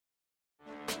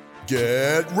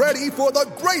Get ready for the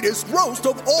greatest roast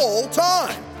of all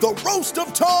time, the Roast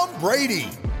of Tom Brady,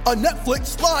 a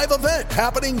Netflix live event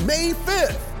happening May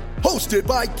 5th. Hosted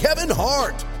by Kevin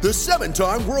Hart, the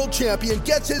 7-time world champion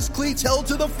gets his cleats held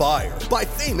to the fire by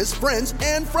famous friends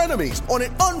and frenemies on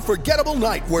an unforgettable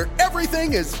night where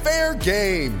everything is fair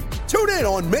game. Tune in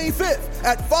on May 5th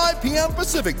at 5 p.m.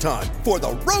 Pacific time for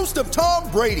the Roast of Tom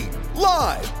Brady,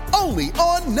 live only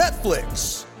on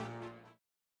Netflix.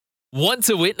 Want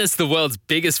to witness the world's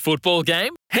biggest football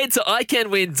game? Head to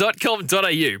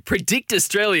iCanWin.com.au, predict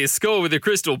Australia's score with a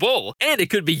crystal ball, and it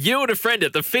could be you and a friend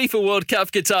at the FIFA World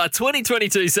Cup Qatar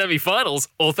 2022 semi-finals,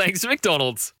 all thanks to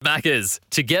McDonald's. Maccas,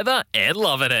 together and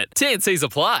loving it. TNCs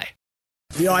apply.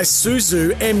 The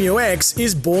Isuzu MU-X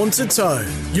is born to tow.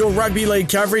 Your rugby league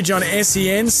coverage on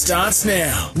SEN starts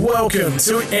now. Welcome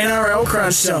to NRL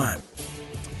Crunch Time.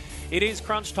 It is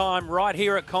crunch time right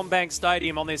here at CommBank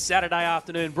Stadium on this Saturday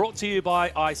afternoon, brought to you by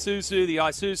Isuzu. The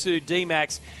Isuzu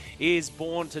D-Max is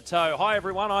born to tow. Hi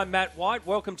everyone, I'm Matt White.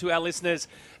 Welcome to our listeners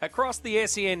across the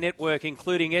SEN network,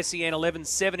 including SEN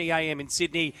 1170am in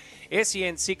Sydney,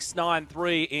 SEN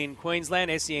 693 in Queensland,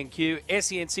 SENQ,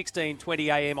 SEN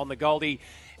 1620am on the Goldie,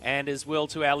 and as well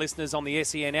to our listeners on the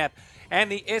SEN app and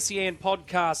the SEN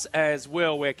podcast as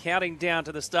well. We're counting down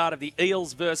to the start of the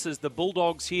Eels versus the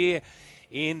Bulldogs here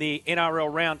in the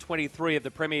NRL round 23 of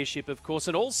the Premiership, of course,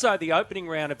 and also the opening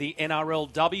round of the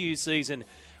NRLW season,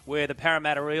 where the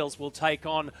Parramatta Eels will take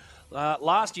on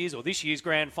this year's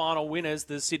grand final winners,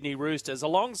 the Sydney Roosters.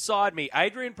 Alongside me,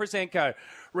 Adrian Prezenko,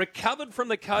 recovered from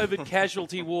the COVID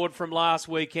casualty ward from last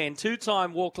weekend,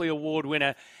 two-time Walkley Award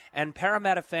winner and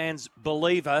Parramatta fans'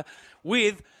 believer,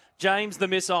 with James the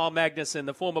Missile Magnuson,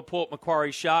 the former Port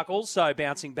Macquarie Shark, also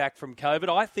bouncing back from COVID.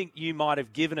 I think you might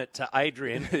have given it to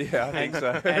Adrian. Yeah, I think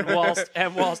so.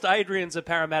 And whilst Adrian's a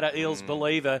Parramatta Eels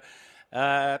believer,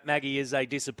 Maggie is a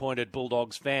disappointed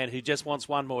Bulldogs fan who just wants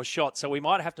one more shot. So we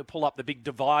might have to pull up the big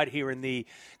divide here in the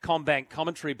CommBank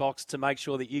commentary box to make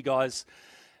sure that you guys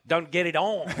don't get it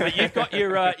on. But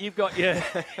you've got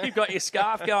your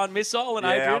scarf going, Missile, and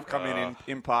Adrian. Yeah, I've come in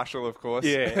impartial, of course.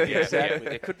 Yeah, exactly.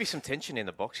 There could be some tension in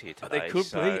the box here today. There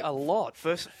could be a lot.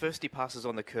 First he passes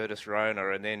on the Curtis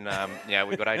Rona, and then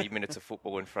we've got 80 minutes of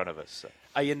football in front of us. So.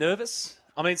 Are you nervous?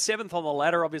 I mean, 7th on the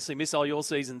ladder, obviously, Missile, your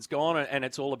season's gone, and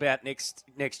it's all about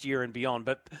next year and beyond.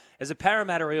 But as a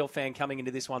Parramatta Eel fan coming into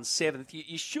this one 7th,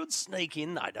 you should sneak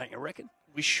in, though, don't you reckon?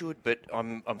 We should, but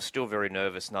I'm still very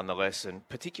nervous nonetheless, and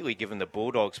particularly given the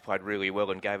Bulldogs played really well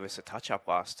and gave us a touch-up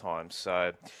last time.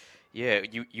 So, yeah,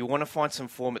 you want to find some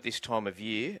form at this time of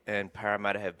year, and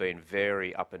Parramatta have been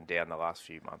very up and down the last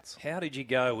few months. How did you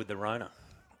go with the Rona?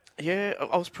 Yeah,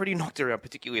 I was pretty knocked around,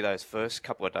 particularly those first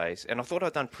couple of days, and I thought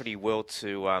I'd done pretty well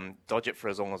to dodge it for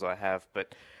as long as I have,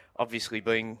 but obviously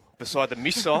being beside the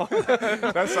Missile.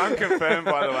 That's unconfirmed,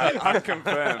 by the way.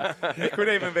 Unconfirmed. It could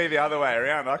even be the other way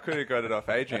around. I could have got it off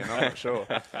Adrian. I'm not sure.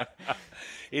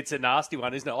 It's a nasty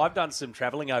one, isn't it? I've done some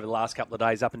travelling over the last couple of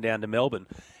days up and down to Melbourne,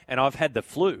 and I've had the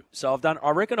flu. So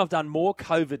I reckon I've done more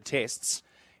COVID tests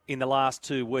in the last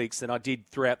 2 weeks than I did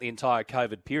throughout the entire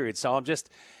COVID period. So I'm just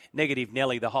negative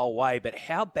Nelly the whole way. But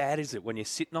how bad is it when you're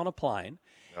sitting on a plane?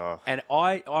 Oh. And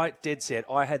I dead set,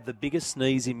 I had the biggest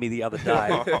sneeze in me the other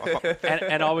day,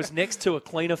 and I was next to a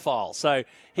cleaner file. So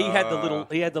he had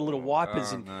the little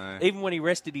wipers, and even when he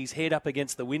rested his head up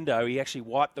against the window, he actually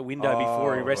wiped the window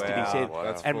before he rested his head.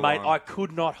 And mate, I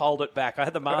could not hold it back. I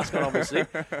had the mask on, obviously,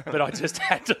 but I just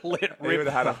had to let rip. You would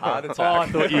have had a heart attack. Oh, I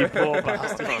thought, you poor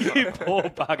bastard, you poor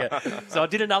bugger. So I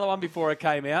did another one before it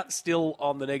came out, still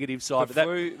on the negative side.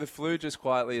 The flu just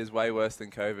quietly is way worse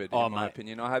than COVID, in my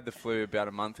opinion. I had the flu about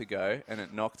a month ago, and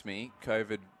it knocked me.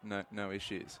 COVID, no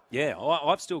issues. Yeah,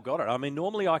 I've still got it. I mean,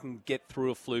 normally I can get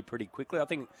through a flu pretty quickly. I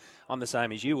think I'm the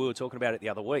same as you. We were talking about it the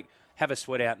other week. Have a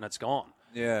sweat out and it's gone.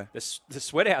 Yeah. The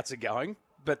sweat outs are going,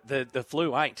 but the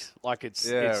flu ain't. Like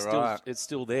it's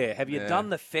still there. Have you done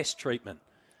the Fess treatment?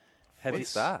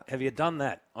 What's that? Have you done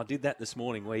that? I did that this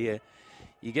morning where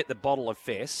you get the bottle of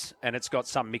Fess and it's got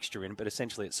some mixture in it, but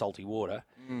essentially it's salty water.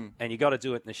 And you got to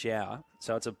do it in the shower.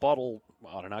 So it's a bottle,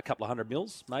 I don't know, a couple of 100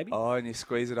 mils maybe. Oh, and you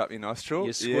squeeze it up your nostril?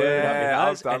 You squirt it up your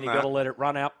nose and you got to let it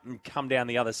run up and come down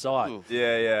the other side. Ooh.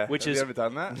 Yeah. Have you ever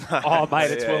done that? Oh,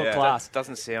 mate, it's world class. That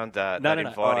doesn't sound that no.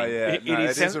 inviting. Oh, yeah.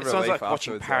 It sounds like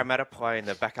watching Parramatta play in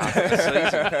the back half of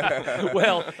the season.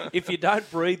 Well, if you don't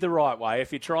breathe the right way,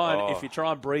 if you try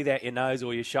and breathe out your nose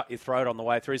or you shut your throat on the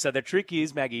way through. So the trick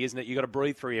is, Maggie, isn't it? You got to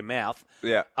breathe through your mouth.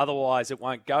 Yeah. Otherwise, it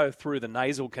won't go through the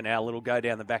nasal canal. It'll go down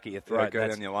down the back of your throat. Go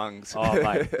down your lungs. Oh,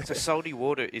 mate. So salty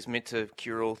water is meant to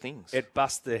cure all things. It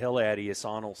busts the hell out of your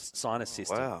sinus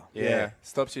system. Wow. Yeah.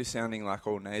 Stops you sounding like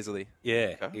all nasally.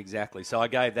 Yeah, Okay. exactly. So I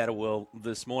gave that a whirl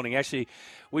this morning. Actually,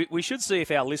 we should see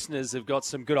if our listeners have got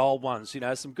some good old ones,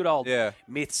 some good old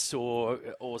myths or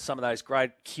some of those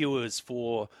great cures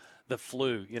for the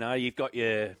flu. You've got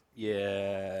your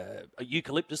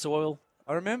eucalyptus oil.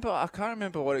 I can't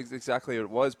remember what exactly it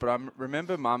was, but I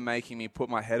remember Mum making me put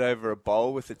my head over a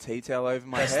bowl with a tea towel over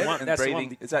my head and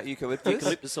breathing. Is that eucalyptus?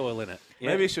 Eucalyptus oil in it.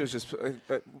 Yeah. Maybe she was just...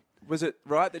 was it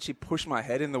right that she pushed my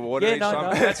head in the water each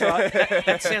time? No, that's right.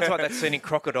 That sounds like that scene in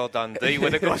Crocodile Dundee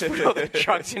where the guys put all the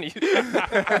drugs in his... What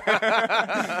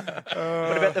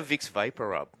about the Vicks Vapor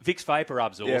Rub? Vicks Vapor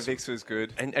Rub's awesome. Yeah, Vicks was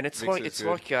good. And it's like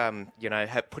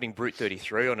putting Brute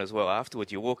 33 on as well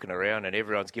afterwards. You're walking around and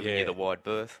everyone's giving you the wide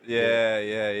berth. Yeah.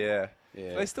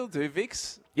 Do they still do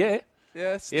Vicks? Yeah.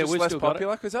 Yeah, it's just less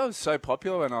popular because that was so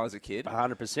popular when I was a kid.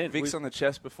 100%. Vicks on the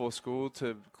chest before school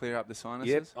to clear up the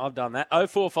sinuses. Yep, I've done that.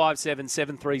 0457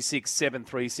 736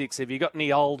 736. Have you got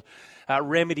any old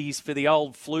remedies for the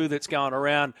old flu that's going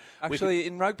around? Actually,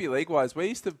 in rugby league-wise, we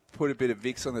used to put a bit of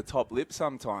Vicks on the top lip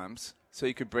sometimes so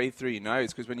you could breathe through your nose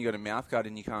because when you got a mouth guard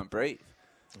in, you can't breathe.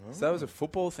 So that was a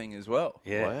football thing as well.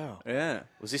 Yeah. Wow. Yeah.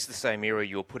 Was this the same era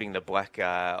you were putting the black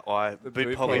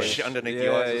boot polish underneath Yeah,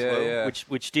 the eyes as well? yeah.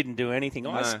 Which didn't do anything.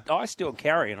 No. I still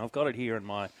carry, and I've got it here in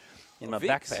my Vicks?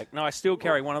 backpack. No, I still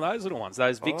carry one of those little ones,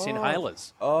 those Vicks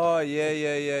inhalers. Oh,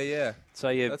 yeah. So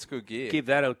you That's good gear. give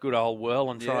that a good old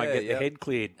whirl and try and get the head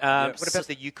cleared. What about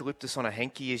the eucalyptus on a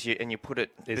hanky and you put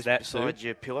it beside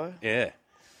your pillow? Yeah.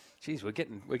 Jeez, we're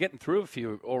getting through a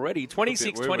few already.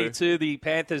 26-22, the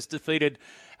Panthers defeated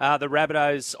the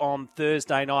Rabbitohs on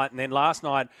Thursday night. And then last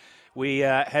night we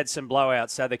had some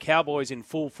blowouts. So the Cowboys in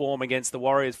full form against the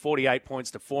Warriors, 48 points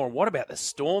to 4. And what about the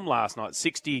Storm last night?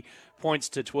 60 points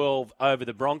to 12 over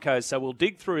the Broncos. So we'll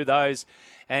dig through those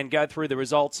and go through the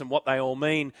results and what they all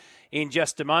mean in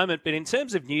just a moment. But in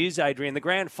terms of news, Adrian, the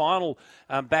grand final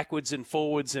backwards and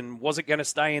forwards, and was it going to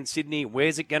stay in Sydney?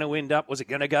 Where's it going to end up? Was it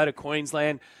going to go to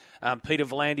Queensland? Peter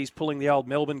V'landys pulling the old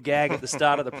Melbourne gag at the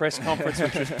start of the press conference,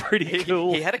 which was pretty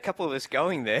cool. He had a couple of us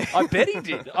going there. I bet he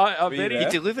did. I bet He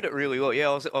delivered it really well. Yeah,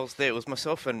 I was there. It was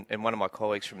myself and one of my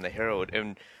colleagues from the Herald, and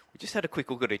we just had a quick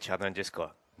look at each other and just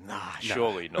go,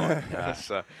 surely not.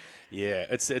 So, yeah,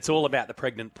 it's all about the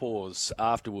pregnant pause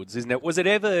afterwards, isn't it? Was it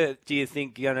ever, do you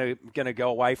think, going to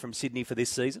go away from Sydney for this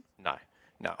season? No,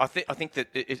 I think that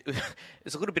it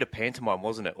was a little bit of pantomime,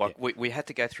 wasn't it? Like we had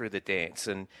to go through the dance,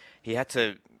 and he had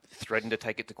to threaten to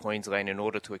take it to Queensland in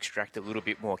order to extract a little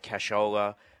bit more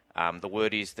cashola. The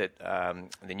word is that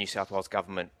the New South Wales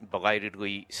government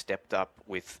belatedly stepped up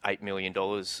with $8 million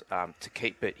to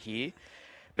keep it here.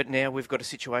 But now we've got a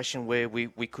situation where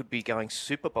we could be going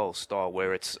Super Bowl style,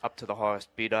 where it's up to the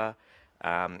highest bidder.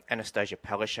 Anastasia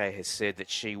Palaszczuk has said that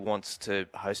she wants to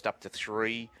host up to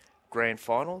 3 grand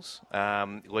finals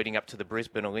leading up to the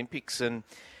Brisbane Olympics. And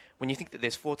when you think that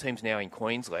there's 4 teams now in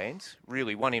Queensland,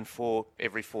 really 1 in 4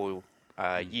 every 4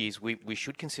 years, we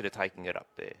should consider taking it up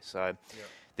there. So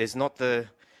there's not the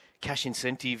cash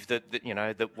incentive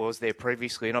that was there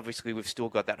previously, and obviously we've still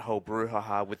got that whole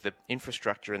brouhaha with the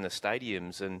infrastructure and the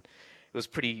stadiums. And it was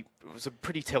a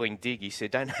pretty telling dig. He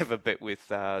said, "Don't have a bet with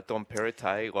Dom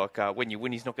Perrottet. Like when you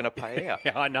win, he's not going to pay out."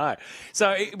 Yeah, I know.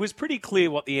 So it was pretty clear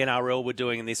what the NRL were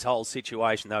doing in this whole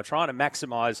situation. They were trying to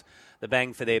maximise the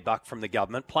bang for their buck from the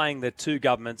government, playing the two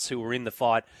governments who were in the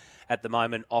fight at the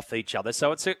moment off each other.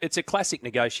 So it's a classic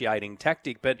negotiating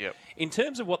tactic. But in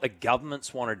terms of what the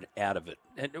governments wanted out of it,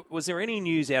 was there any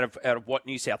news out of what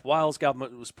New South Wales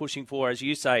government was pushing for? As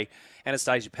you say,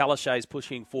 Anastasia Palaszczuk is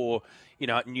pushing for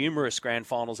numerous grand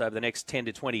finals over the next 10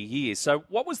 to 20 years. So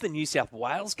what was the New South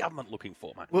Wales government looking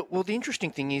for, mate? Well, the interesting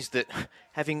thing is that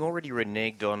having already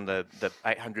reneged on the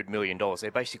 $800 million, they're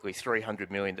basically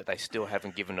 $300 million that they still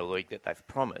haven't given a league that they've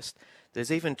promised. There's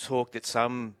even talk that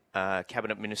some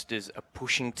cabinet ministers are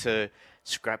pushing to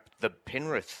scrap the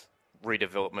Penrith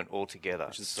redevelopment altogether.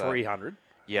 Which is 300.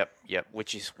 Yep.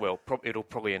 Which is, it'll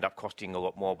probably end up costing a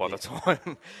lot more by the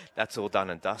time that's all done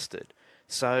and dusted.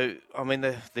 So, I mean,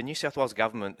 the New South Wales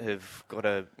government have got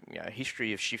a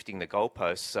history of shifting the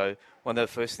goalposts. So, one of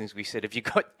the first things we said, have you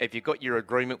got your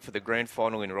agreement for the grand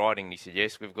final in writing? And he said,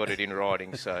 yes, we've got it in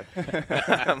writing. So,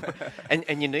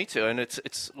 and you need to. And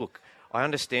it's look, I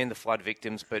understand the flood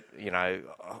victims, but I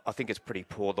think it's pretty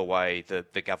poor the way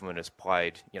the government has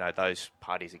played those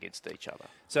parties against each other.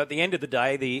 So at the end of the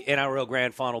day, the NRL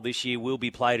Grand Final this year will be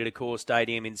played at Accor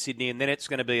Stadium in Sydney, and then it's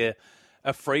going to be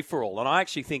a free-for-all. And I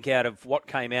actually think out of what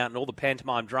came out and all the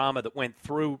pantomime drama that went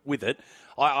through with it,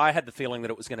 I had the feeling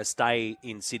that it was going to stay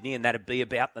in Sydney and that it'd be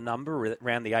about the number,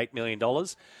 around the $8 million.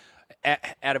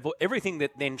 Out of everything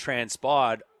that then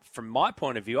transpired, from my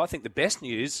point of view, I think the best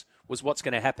news was what's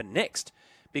going to happen next,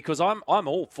 because I'm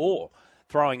all for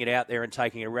throwing it out there and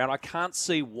taking it around. I can't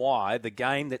see why the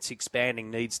game that's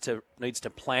expanding needs to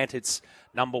plant its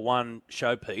number one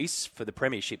showpiece for the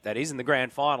premiership, that is, in the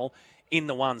grand final, in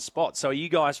the one spot. So are you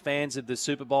guys fans of the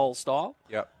Super Bowl style?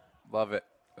 Yep, love it.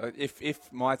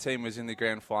 If my team was in the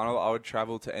grand final, I would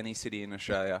travel to any city in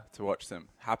Australia to watch them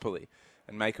happily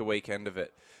and make a weekend of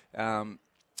it.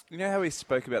 You know how we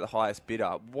spoke about the highest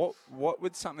bidder? What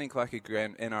would something like a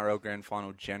NRL grand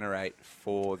final generate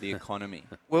for the economy?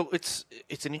 Well, it's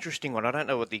an interesting one. I don't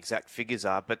know what the exact figures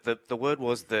are, but the word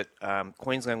was that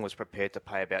Queensland was prepared to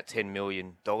pay about $10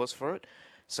 million for it.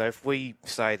 So if we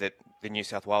say that the New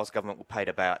South Wales government will pay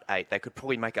about $8 million, they could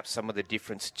probably make up some of the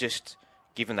difference just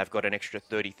given they've got an extra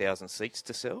 30,000 seats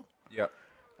to sell. Yep.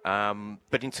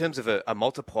 But in terms of a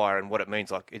multiplier and what it means,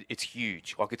 like it's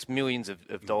huge. Like it's millions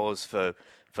of dollars for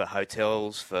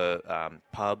hotels, for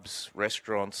pubs,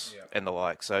 restaurants, and the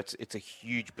like. So it's a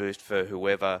huge boost for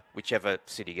whichever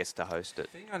city gets to host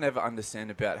it. The thing I never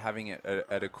understand about having it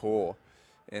at a core,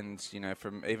 and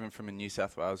even from a New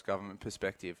South Wales government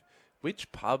perspective,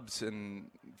 which pubs and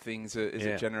things is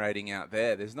it generating out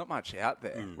there? There's not much out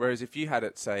there. Whereas if you had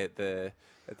it, say, at the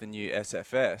new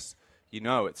SFS,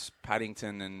 it's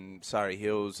Paddington and Surrey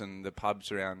Hills and the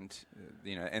pubs around,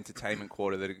 entertainment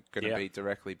quarter that are going to be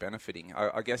directly benefiting.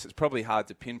 I guess it's probably hard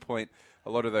to pinpoint. A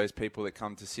lot of those people that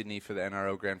come to Sydney for the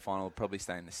NRL Grand Final will probably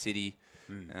stay in the city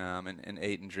and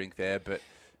eat and drink there. But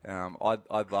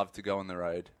I'd love to go on the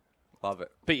road. Love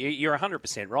it. But you're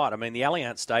 100% right. I mean, the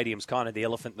Allianz Stadium's kind of the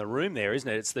elephant in the room there, isn't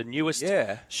it? It's the newest,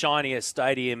 shiniest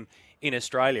stadium in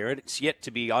Australia. It's yet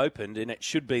to be opened, and it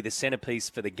should be the centrepiece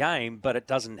for the game, but it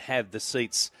doesn't have the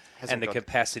seats and the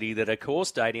capacity that a core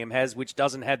stadium has, which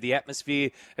doesn't have the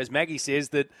atmosphere, as Maggie says,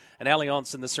 that an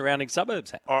Allianz and the surrounding suburbs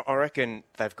have. I reckon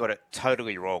they've got it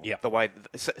totally wrong. Yep. The way,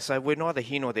 so we're neither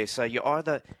here nor there. So you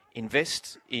either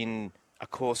invest in a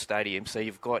core stadium, so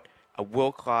you've got a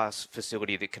world-class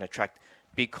facility that can attract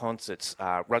big concerts,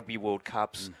 Rugby World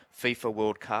Cups, FIFA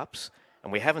World Cups,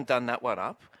 and we haven't done that one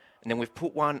up. And then we've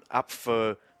put one up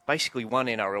for basically one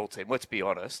NRL team. Let's be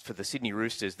honest, for the Sydney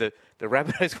Roosters, the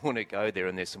Rabbitohs want to go there,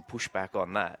 and there's some pushback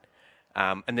on that.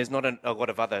 And there's not a lot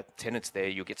of other tenants there.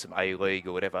 You'll get some A-League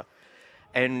or whatever.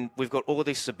 And we've got all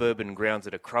these suburban grounds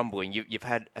that are crumbling. You've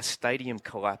had a stadium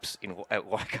collapse at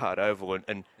Leichhardt Oval,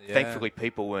 and thankfully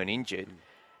people weren't injured.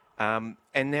 And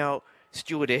now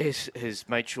Stuart Ayres has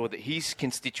made sure that his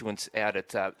constituents out at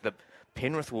the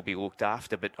Penrith will be looked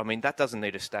after. But, I mean, that doesn't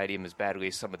need a stadium as badly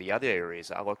as some of the other areas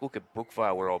are. Like, look at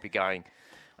Brookvale, where I'll be going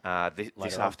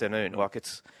this afternoon. Like,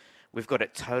 we've got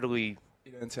it totally...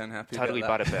 You don't sound happy totally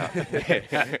about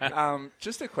that. about.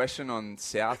 Just a question on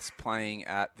Souths playing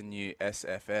at the new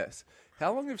SFS.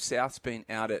 How long have Souths been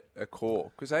out at a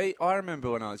core? Because I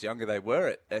remember when I was younger, they were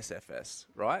at SFS,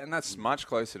 right? And that's much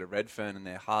closer to Redfern and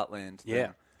their heartland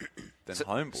than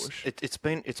Homebush.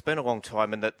 It's been a long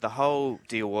time, and the whole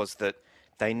deal was that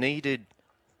they needed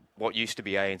what used to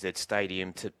be ANZ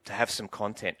Stadium to have some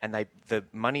content, and the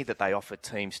money that they offered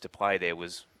teams to play there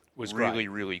was really,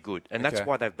 really good. And that's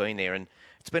why they've been there. And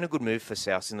it's been a good move for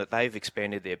Souths in that they've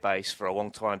expanded their base for a long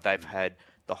time. They've had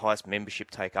the highest membership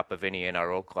take-up of any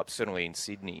NRL club, certainly in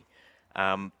Sydney.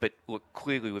 But look,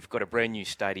 clearly we've got a brand new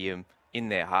stadium in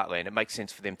their heartland. It makes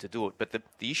sense for them to do it. But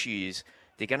the issue is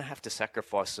they're going to have to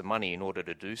sacrifice some money in order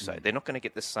to do so. They're not going to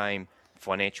get the same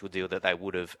financial deal that they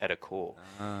would have at a core.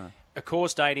 A core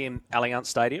stadium, Allianz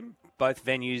Stadium, both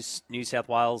venues, New South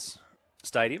Wales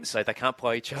stadiums. So they can't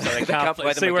play each other. So they can't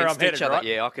play them see where I'm headed, right?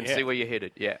 Yeah, I can see where you're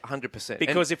headed. Yeah, 100%.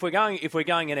 Because if we're going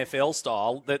NFL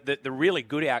style, the really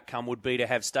good outcome would be to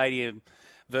have stadium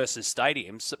versus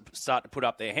stadium start to put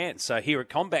up their hands. So here at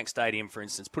CommBank Stadium, for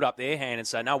instance, put up their hand and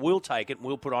say, no, we'll take it and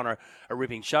we'll put on a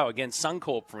ripping show against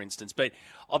Suncorp, for instance. But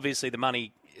obviously the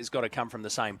money has got to come from the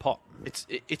same pot.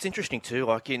 It's interesting too.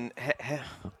 Like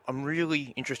I'm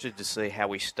really interested to see how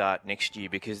we start next year,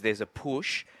 because there's a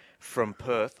push from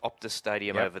Perth, Optus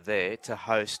Stadium over there, to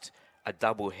host a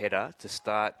double header to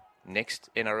start next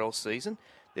NRL season.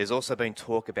 There's also been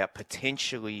talk about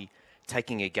potentially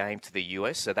taking a game to the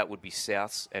US, so that would be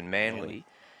Souths and Manly.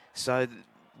 So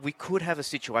we could have a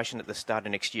situation at the start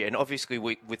of next year, and obviously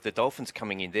with the Dolphins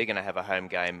coming in, they're going to have a home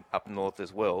game up north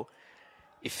as well.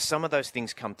 if some of those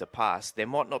things come to pass, there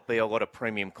might not be a lot of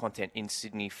premium content in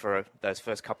Sydney for those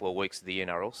first couple of weeks of the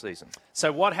NRL season.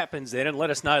 So what happens then, and let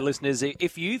us know, listeners,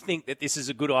 if you think that this is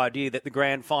a good idea, that the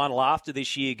grand final after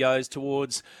this year goes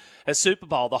towards a Super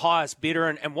Bowl, the highest bidder,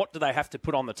 and what do they have to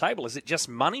put on the table? Is it just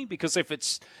money? Because if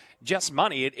it's just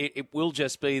money, it will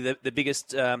just be the biggest,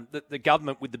 the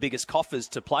government with the biggest coffers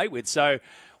to play with. So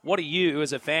what do you,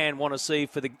 as a fan, want to see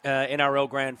for the NRL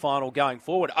Grand Final going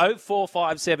forward?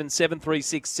 0457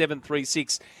 736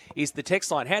 736 is the text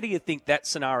line. How do you think that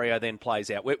scenario then plays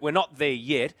out? We're not there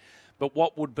yet, but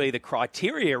what would be the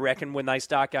criteria, reckon, when they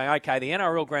start going, okay, the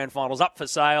NRL Grand Final's up for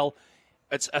sale?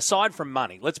 It's aside from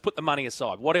money. Let's put the money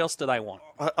aside. What else do they want?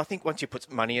 I think once you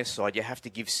put money aside, you have to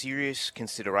give serious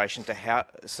consideration to how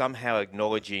somehow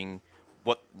acknowledging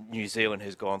what New Zealand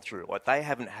has gone through. Like, they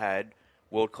haven't had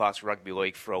world-class rugby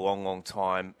league for a long, long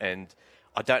time, and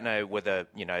I don't know whether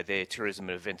their tourism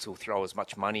events will throw as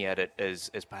much money at it as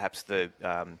perhaps the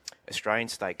Australian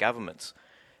state governments.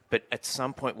 But at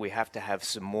some point, we have to have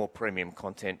some more premium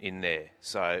content in there.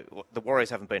 So the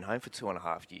Warriors haven't been home for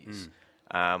 2.5 years.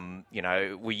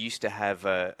 We used to have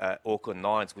Auckland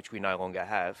Nines, which we no longer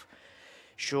have.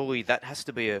 Surely that has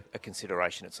to be a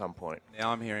consideration at some point.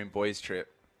 Now I'm hearing boys trip.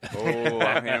 Oh,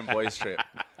 I'm hearing boys trip.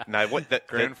 No, what the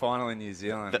Grand final in New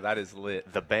Zealand, that is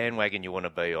lit. The bandwagon you want to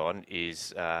be on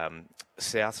is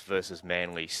South versus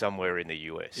Manly somewhere in the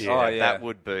US. Yeah. Oh, yeah. That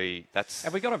would be...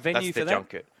 Have we got a venue for that?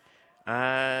 Junket.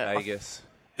 Vegas.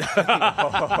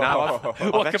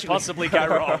 What could possibly go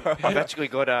wrong? I've actually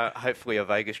got hopefully a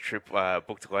Vegas trip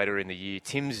booked later in the year.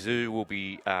 Tim Zoo will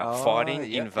be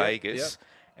fighting in Vegas. Yep.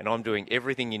 And I'm doing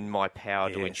everything in my power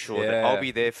to ensure that I'll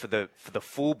be there for the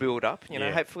full build-up.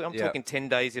 Hopefully I'm talking 10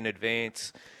 days in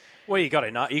advance. Well, you got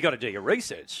to do your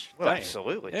research. Well,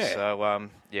 absolutely. Yeah. So,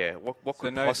 what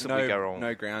could possibly go wrong?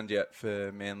 No ground yet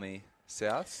for Manly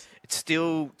South? It's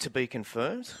still to be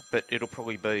confirmed, but it'll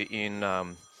probably be in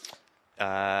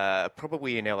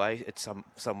probably in LA at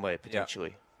somewhere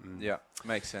potentially. Yeah,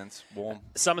 makes sense. Warm.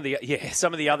 Some of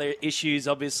the other issues,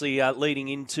 obviously, leading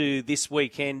into this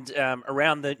weekend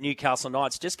around the Newcastle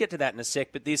Knights. Just get to that in a sec.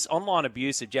 But this online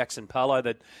abuse of Jackson Polo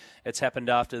that's happened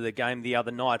after the game the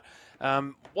other night.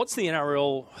 What's the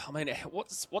NRL? I mean,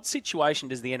 what situation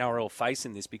does the NRL face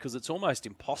in this? Because it's almost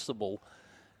impossible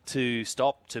to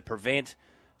stop, to prevent,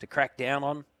 to crack down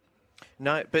on.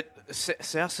 No, but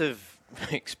South have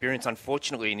experience,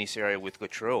 unfortunately, in this area with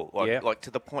Latrell, like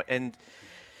to the point, and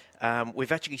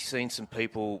we've actually seen some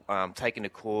people taken to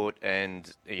court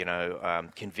and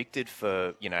convicted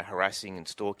for harassing and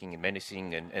stalking and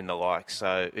menacing and the like.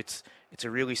 So it's a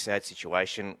really sad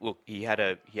situation. Look, he had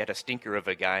a stinker of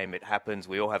a game. It happens.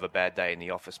 We all have a bad day in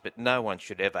the office, but no one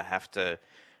should ever have to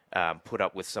put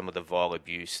up with some of the vile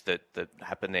abuse that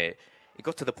happened there. It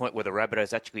got to the point where the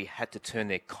Rabbitohs actually had to turn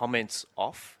their comments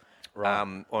off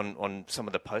on some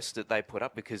of the posts that they put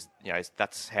up because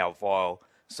that's how vile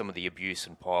some of the abuse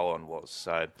and pile-on was.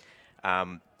 So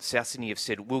South Sydney have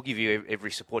said, we'll give you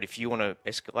every support. If you want to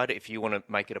escalate it, if you want to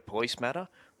make it a police matter,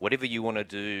 whatever you want to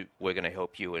do, we're going to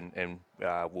help you and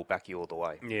we'll back you all the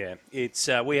way. Yeah, it's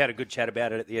we had a good chat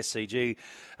about it at the SCG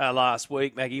last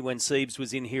week, Maggie, when Siebes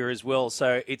was in here as well.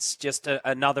 So it's just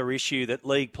another issue that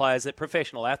league players, that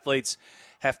professional athletes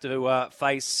have to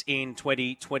face in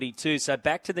 2022. So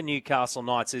back to the Newcastle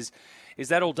Knights. Is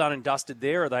that all done and dusted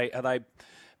there? Are they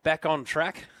back on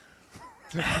track?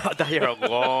 They are a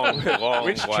long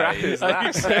Which way. track is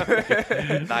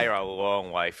that? They are a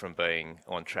long way from being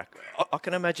on track. I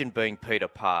can imagine being Peter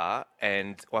Parr,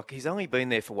 and he's only been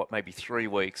there for maybe 3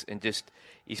 weeks, and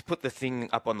he's put the thing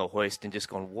up on the hoist and just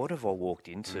gone, what have I walked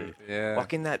into? Yeah.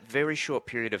 In that very short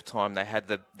period of time, they had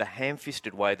the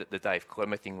ham-fisted way that the Dave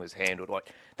Clemmer thing was handled.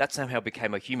 That somehow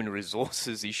became a human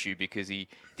resources issue because he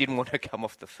didn't want to come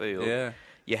off the field. Yeah.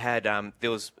 You had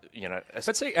there was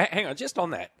But see, hang on, just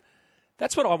on that.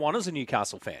 That's what I want as a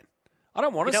Newcastle fan. I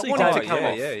don't want to see want it Dave to come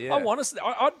off. Yeah. I want to.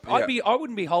 I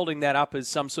wouldn't be holding that up as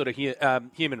some sort of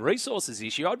human resources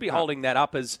issue. I'd be holding that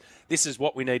up as this is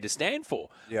what we need to stand for.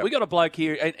 Yep. We got a bloke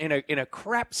here in a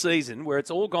crap season where it's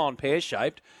all gone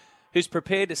pear-shaped, who's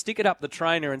prepared to stick it up the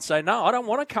trainer and say, no, I don't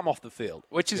want to come off the field,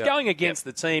 which is going against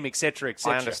the team, etc.,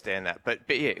 etc. I understand that, but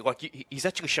yeah, he's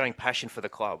actually showing passion for the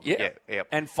club. Yeah,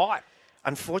 and fight.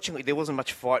 Unfortunately, there wasn't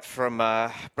much fight from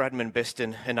Bradman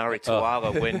Beston and Ari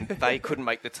Tuala when they couldn't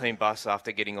make the team bus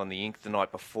after getting on the ink the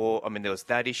night before. I mean, there was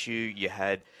that issue.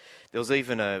 There was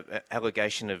even an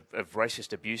allegation of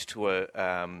racist abuse to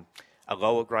a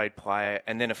lower grade player,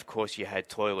 and then of course you had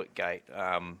Toiletgate,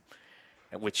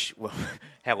 which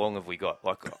how long have we got?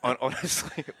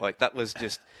 Honestly, that was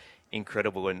just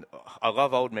incredible. And I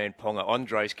love old man Ponga.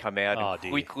 Andre's come out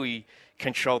and quickly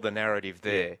control the narrative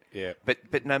there. Yeah.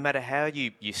 But no matter how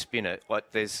you spin it, like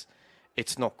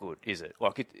it's not good, is it?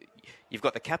 Like you've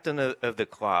got the captain of the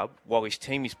club while his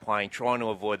team is playing, trying to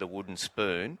avoid the wooden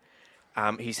spoon.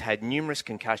 He's had numerous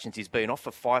concussions. He's been off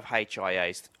for 5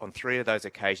 HIAs. On 3 of those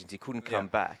occasions, he couldn't come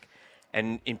back.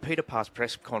 And in Peter Parr's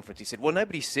press conference, he said, well,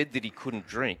 nobody said that he couldn't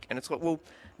drink. And it's like, well,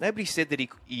 nobody said that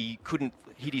he couldn't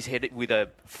hit his head with a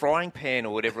frying pan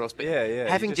or whatever else. But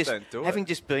having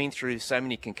just been through so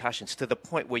many concussions to the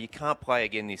point where you can't play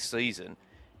again this season,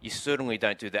 you certainly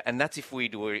don't do that. And that's if we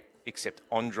do accept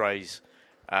Andre's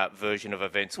version of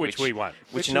events, which we won't,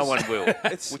 which no one will.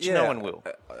 No one will.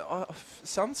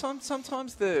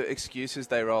 Sometimes the excuses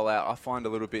they roll out, I find a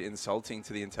little bit insulting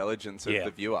to the intelligence of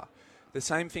the viewer. The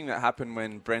same thing that happened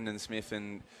when Brendan Smith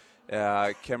and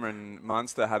Cameron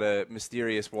Munster had a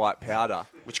mysterious white powder,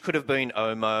 which could have been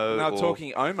Omo. No,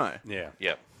 talking Omo.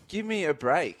 Yeah. Give me a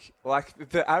break. Like,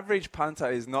 the average punter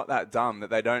is not that dumb that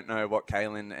they don't know what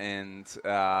Kalen and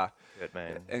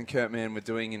Kurt Mann were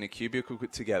doing in a cubicle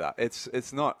together.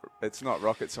 It's not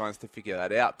rocket science to figure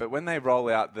that out. But when they roll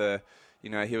out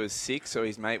he was sick, so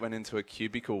his mate went into a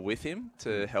cubicle with him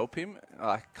to help him.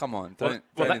 Like, come on, don't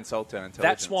insult our intelligence.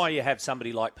 That's why you have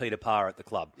somebody like Peter Parr at the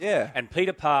club. Yeah. And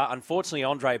Peter Parr, unfortunately,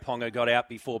 Andre Ponga got out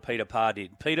before Peter Parr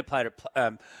did. Peter played it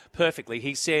perfectly.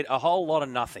 He said a whole lot of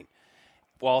nothing,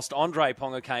 whilst Andre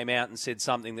Ponga came out and said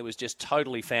something that was just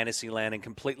totally fantasy land and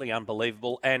completely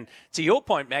unbelievable. And to your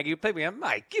point, Maggie, people go,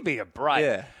 mate, give me a break.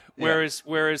 Yeah.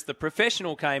 Whereas the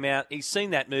professional came out, he's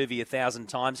seen that movie 1,000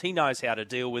 times. He knows how to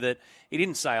deal with it. He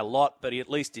didn't say a lot, but he at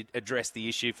least did address the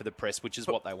issue for the press, which is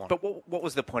what they want. But what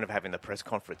was the point of having the press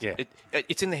conference? Yeah.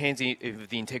 It's in the hands of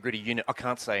the integrity unit. I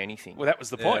can't say anything. Well, that was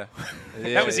the point.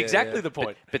 That was exactly the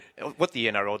point. But what the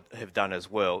NRL have done as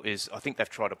well is I think they've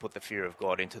tried to put the fear of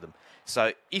God into them.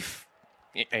 So if...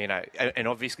 and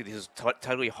obviously this is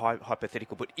totally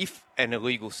hypothetical, but if an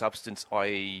illegal substance,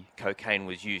 i.e. cocaine,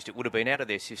 was used, it would have been out of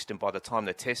their system by the time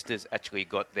the testers actually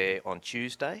got there on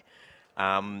Tuesday.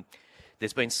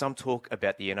 There's been some talk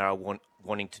about the NRL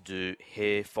wanting to do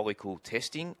hair follicle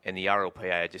testing, and the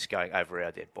RLPA are just going over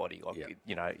our dead body.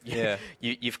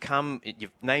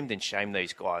 You've named and shamed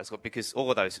these guys because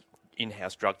all of those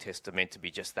in-house drug tests are meant to be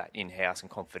just that, in-house and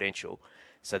confidential.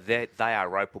 So they are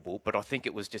ropeable, but I think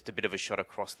it was just a bit of a shot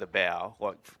across the bow,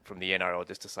 like from the NRL,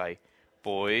 just to say,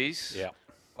 boys. Yeah.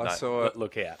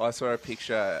 Look out. I saw a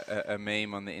picture, a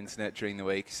meme on the internet during the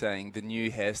week saying the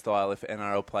new hairstyle if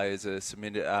NRL players are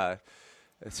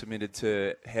submitted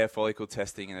to hair follicle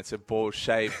testing, and it's a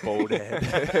shaved bald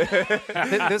head.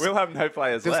 We'll have no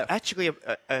players left. There's actually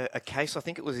a case, I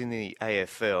think it was in the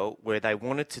AFL, where they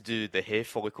wanted to do the hair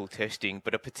follicle testing,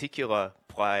 but a particular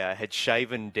player had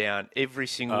shaven down every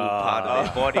single part of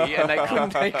their body, and they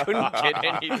couldn't get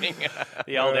anything.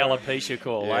 The old alopecia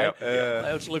call,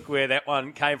 Let's look where that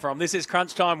one came from. This is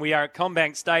Crunch Time. We are at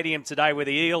CommBank Stadium today where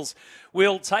the Eels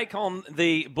will take on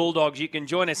the Bulldogs. You can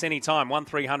join us anytime.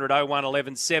 1300 01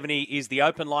 1170 is the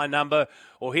open line number,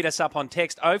 or hit us up on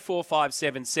text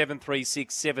 0457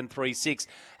 736 736.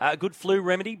 A good flu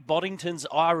remedy, Boddington's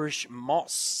Irish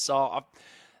Moss. So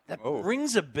that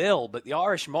rings a bell, but the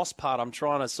Irish Moss part I'm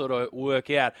trying to sort of work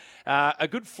out. A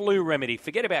good flu remedy.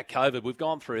 Forget about COVID. We've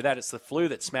gone through that. It's the flu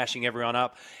that's smashing everyone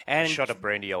up. And a shot of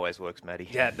brandy always works, Matty.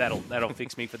 Yeah, that'll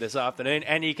fix me for this afternoon.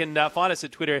 And you can find us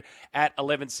at Twitter at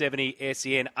 1170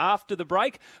 SEN. After the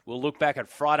break, we'll look back at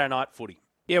Friday night footy.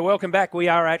 Yeah, welcome back. We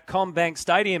are at CommBank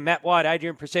Stadium. Matt White,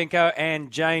 Adrian Prosenko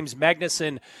and James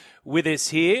Magnuson with us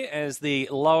here as the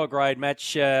lower grade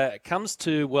match comes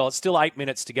to, it's still 8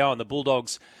 minutes to go, and the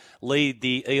Bulldogs lead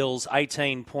the Eels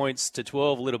 18 points to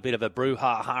 12. A little bit of a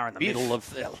brouhaha in the middle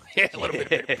of a little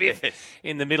bit of biff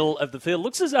in the middle of the field.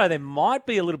 Looks as though there might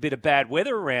be a little bit of bad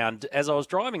weather around. As I was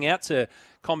driving out to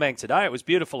CommBank today, it was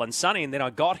beautiful and sunny, and then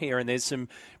I got here and there's some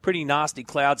pretty nasty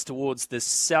clouds towards the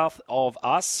south of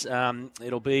us.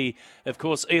 It'll be, of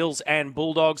course, Eels and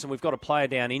Bulldogs, and we've got a player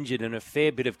down injured and a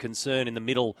fair bit of concern in the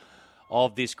middle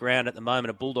of this ground at the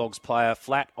moment. A Bulldogs player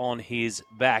flat on his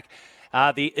back.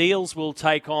 The Eels will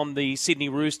take on the Sydney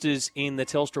Roosters in the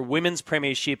Telstra Women's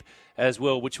Premiership as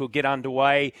well, which will get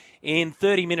underway in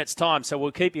 30 minutes' time. So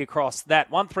we'll keep you across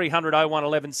that. 1300 01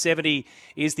 1170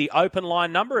 is the open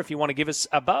line number if you want to give us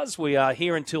a buzz. We are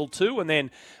here until 2, and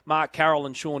then Mark Carroll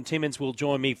and Sean Timmins will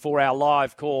join me for our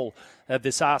live call of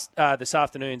this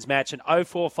afternoon's match. And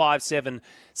 0457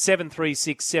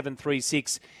 736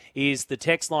 736 is the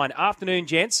text line. Afternoon,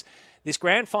 gents. This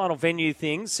grand final venue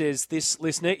thing, says this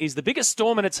listener, is the biggest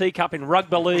storm in a teacup in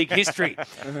rugby league history.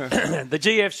 The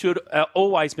GF should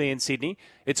always be in Sydney.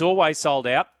 It's always sold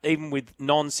out, even with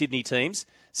non-Sydney teams.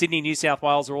 Sydney, New South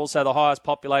Wales are also the highest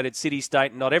populated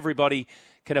city-state, and not everybody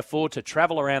can afford to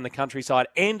travel around the countryside.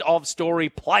 End of story,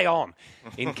 play on,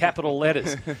 in capital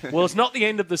letters. Well, it's not the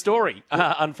end of the story,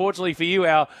 unfortunately for you,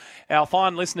 our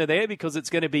fine listener there, because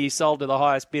it's going to be sold to the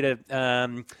highest bidder,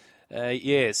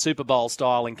 Super Bowl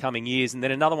style in coming years. And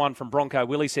then another one from Bronco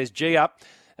Willie says, gee up,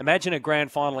 imagine a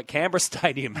grand final at Canberra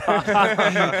Stadium.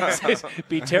 Says,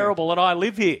 be terrible, and I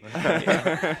live here.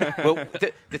 Well,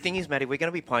 the thing is, Matty, we're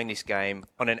going to be playing this game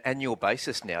on an annual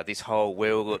basis now. This whole,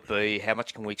 where will it be? How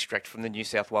much can we extract from the New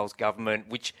South Wales government?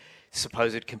 Which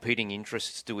supposed competing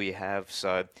interests do we have?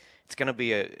 So it's going to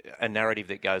be a narrative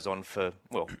that goes on for,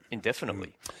 well,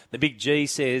 indefinitely. The Big G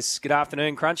says, good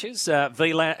afternoon, Crunchers.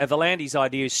 Volandi's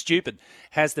idea is stupid.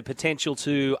 Has the potential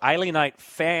to alienate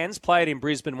fans. Play it in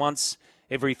Brisbane once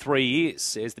every 3 years,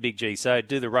 says the Big G. So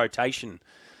do the rotation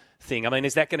thing. I mean,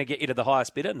 is that going to get you to the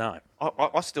highest bidder? No.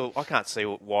 I can't see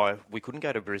why we couldn't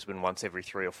go to Brisbane once every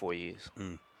 3 or 4 years.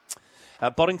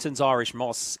 Boddington's Irish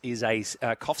Moss is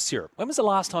a cough syrup. When was the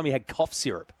last time you had cough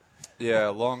syrup? Yeah,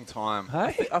 a long time.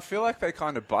 Hey? I feel like they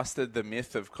kind of busted the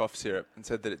myth of cough syrup and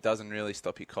said that it doesn't really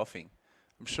stop you coughing.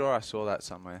 I'm sure I saw that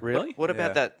somewhere. Really? What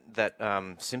about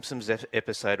that Simpsons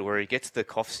episode where he gets the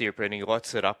cough syrup and he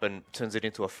lights it up and turns it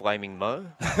into a flaming mo?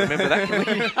 Remember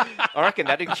that? I reckon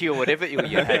that'd cure whatever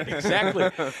you had.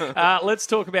 Exactly. Let's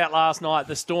talk about last night.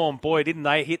 The Storm, boy, didn't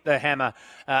they hit the hammer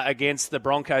against the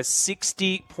Broncos.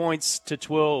 60 points to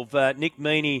 12. Nick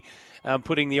Meaney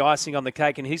putting the icing on the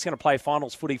cake, and he's going to play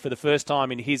finals footy for the first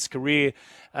time in his career.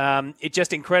 It's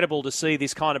just incredible to see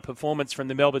this kind of performance from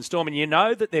the Melbourne Storm, and you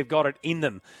know that they've got it in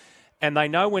them, and they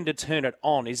know when to turn it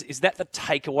on. Is that the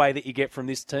takeaway that you get from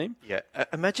this team? Yeah.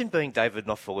 Imagine being David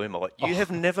Nofaluma. Like, you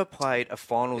have never played a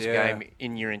finals game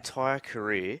in your entire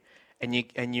career, and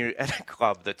you're at a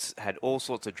club that's had all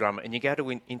sorts of drama, and you go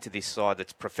into this side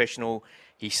that's professional.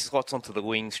 He slots onto the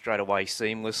wing straight away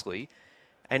seamlessly,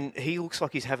 and he looks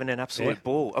like he's having an absolute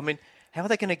ball. I mean, how are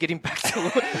they going to get him back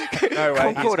to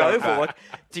Concord Oval? Like,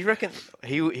 do you reckon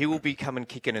he will be coming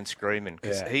kicking and screaming?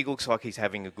 Because he looks like he's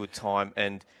having a good time.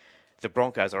 And the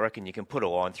Broncos, I reckon you can put a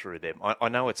line through them. I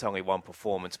know it's only one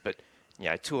performance, but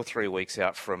 2 or 3 weeks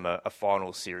out from a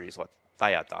final series, like,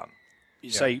 they are done.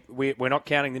 So we're not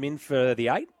counting them in for the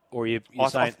 8? Or you're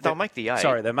saying they'll make the 8.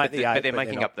 Sorry, they'll make the 8. But they're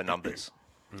making up the numbers.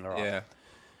 All right. Yeah.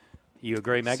 You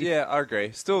agree, Maggie? Yeah, I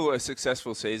agree. Still a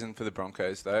successful season for the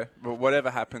Broncos, though. But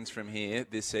whatever happens from here,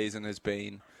 this season has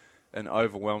been an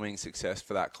overwhelming success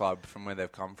for that club from where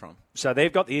they've come from. So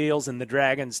they've got the Eels and the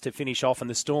Dragons to finish off, and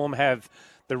the Storm have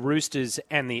the Roosters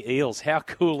and the Eels. How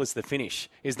cool is the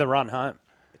finish? Is the run home?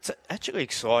 It's actually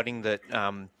exciting that,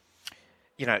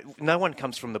 no one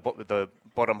comes from the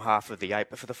bottom half of the 8,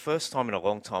 but for the first time in a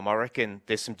long time, I reckon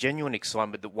there's some genuine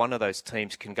excitement that one of those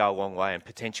teams can go a long way and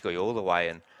potentially all the way.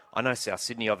 And I know South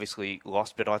Sydney obviously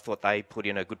lost, but I thought they put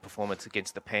in a good performance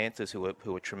against the Panthers, who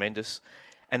are tremendous.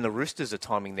 And the Roosters are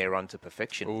timing their run to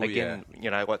perfection. Ooh, again,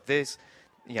 there's,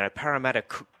 Parramatta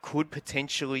could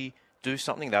potentially do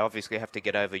something. They obviously have to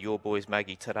get over your boys,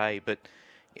 Maggie, today, but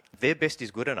their best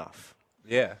is good enough.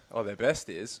 Yeah. Oh, their best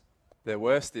is. Their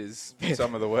worst is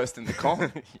some of the worst in the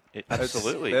comp.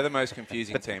 Absolutely. They're the most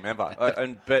confusing team ever.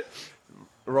 But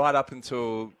right up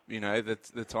until,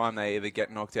 the time they either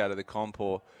get knocked out of the comp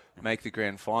or make the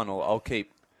grand final,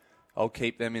 I'll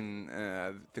keep them in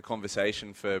the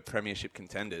conversation for premiership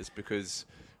contenders, because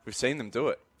we've seen them do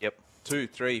it. Yep. 2,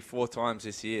 3, 4 times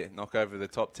this year, knock over the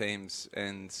top teams,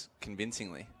 and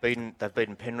convincingly. They've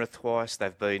beaten Penrith twice.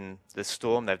 They've beaten the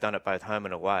Storm. They've done it both home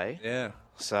and away. Yeah.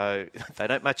 So they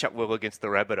don't match up well against the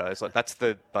Rabbitohs. Like, that's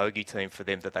the bogey team for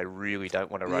them that they really don't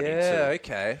want to run into. Yeah,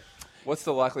 okay. What's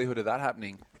the likelihood of that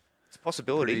happening? It's a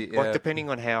possibility. Depending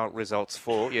on how results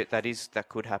fall, that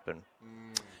could happen.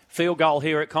 Field goal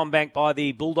here at CommBank by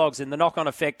the Bulldogs in the knock-on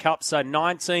effect cup. So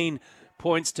 19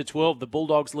 points to 12. The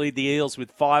Bulldogs lead the Eels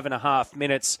with 5.5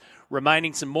 minutes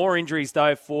remaining. Some more injuries,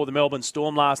 though, for the Melbourne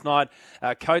Storm last night.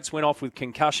 Coates went off with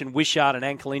concussion. Wishart, an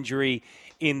ankle injury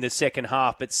in the second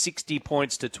half. But 60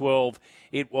 points to 12.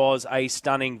 It was a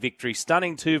stunning victory.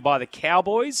 Stunning, too, by the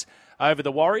Cowboys over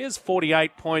the Warriors.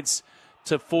 48 points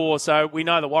to 4. So we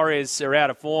know the Warriors are out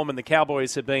of form, and the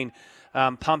Cowboys have been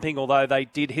pumping, although they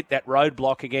did hit that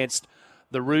roadblock against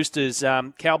the Roosters.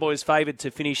 Cowboys favoured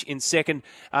to finish in second.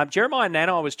 Jeremiah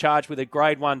Nanai was charged with a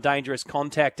Grade 1 dangerous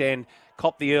contact and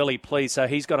copped the early plea, so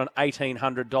he's got an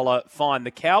 $1,800 fine.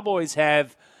 The Cowboys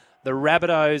have the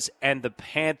Rabbitohs and the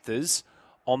Panthers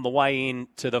on the way in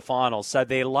to the finals. So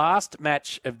their last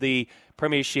match of the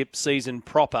premiership season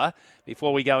proper,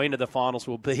 before we go into the finals,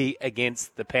 will be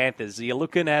against the Panthers. Are you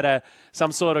looking at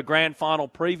some sort of grand final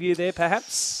preview there,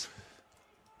 perhaps?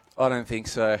 I don't think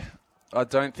so. I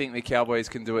don't think the Cowboys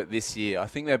can do it this year. I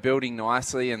think they're building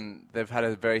nicely and they've had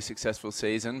a very successful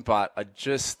season, but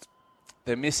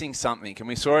they're missing something. And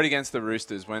we saw it against the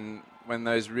Roosters when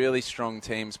those really strong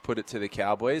teams put it to the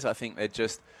Cowboys. I think they're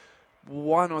just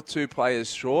one or two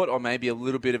players short, or maybe a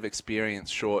little bit of experience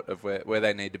short of where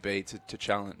they need to be to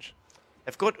challenge.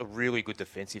 They've got a really good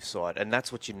defensive side, and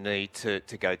that's what you need to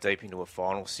go deep into a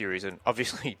final series. And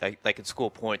obviously, they can score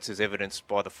points, as evidenced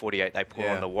by the 48 they put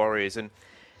on the Warriors. And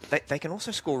they can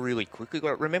also score really quickly.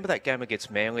 Remember that game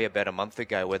against Manly about a month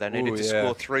ago where they needed to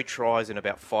score 3 tries in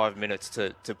about 5 minutes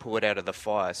to pull it out of the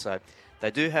fire. So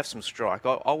they do have some strike.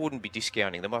 I wouldn't be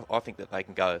discounting them. I think that they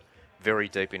can go very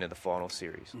deep into the final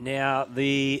series. Now,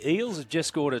 the Eels have just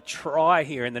scored a try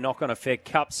here in the knock-on effect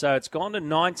cup, so it's gone to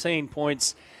 19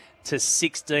 points to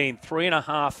 16,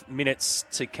 3.5 minutes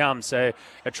to come. So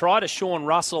a try to Sean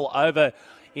Russell over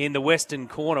in the western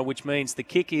corner, which means the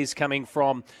kick is coming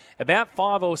from about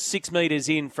 5 or 6 metres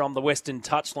in from the western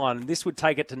touchline. And this would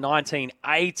take it to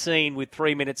 19-18 with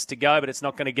 3 minutes to go, but it's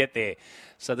not going to get there.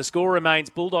 So the score remains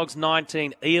Bulldogs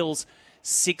 19, Eels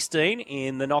 16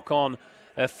 in the knock-on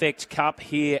effect cup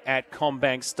here at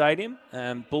CommBank Stadium.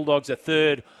 Bulldogs are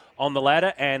third on the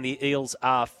ladder and the Eels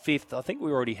are fifth. I think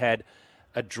we already had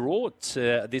a draw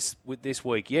this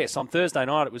week. Yes, on Thursday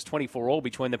night it was 24-all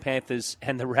between the Panthers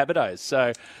and the Rabbitohs.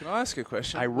 So, can I ask a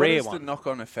question? What does the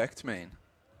knock-on effect mean?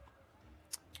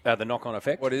 The knock-on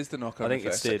effect? What is the knock-on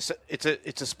effect? I think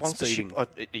it's a sponsorship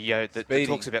that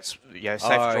talks about safe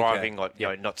driving,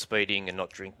 not speeding and not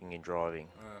drinking and driving.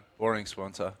 Boring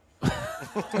sponsor.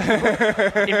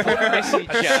 Important message,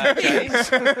 James.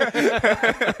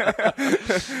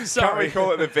 Can't we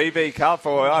call it the VB Cup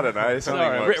or I don't know?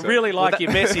 Sorry, really like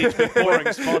your message, but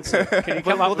boring sponsor. Can you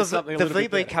come up with something? The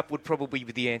VB Cup would probably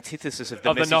be the antithesis of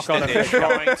the message knock-on that they're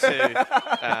trying to.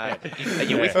 Are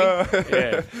you with me?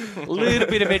 Yeah, a little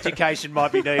bit of education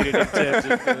might be needed in terms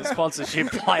of the sponsorship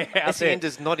play out there. SEN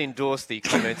does not endorse the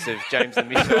comments of James the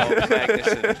Missile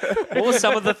Magnuson or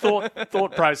some of the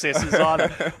thought processes either.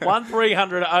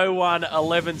 1300 01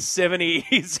 1170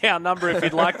 is our number if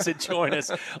you'd like to join us.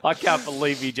 I can't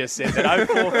believe you just said that.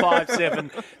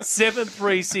 0457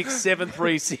 736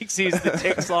 736 is the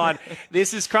text line.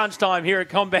 This is Crunch Time here at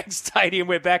CommBank Stadium.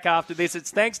 We're back after this.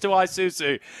 It's thanks to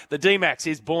Isuzu. The D-Max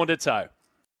is born to tow.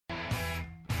 Cook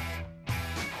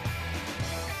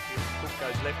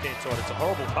goes left-hand side. It's a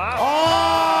horrible pass.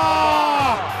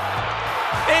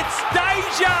 It's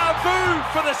deja vu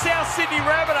for the South Sydney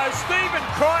Rabbitohs. Stephen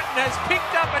Crichton has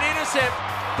picked up an intercept.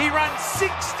 He runs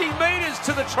 60 metres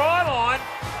to the try line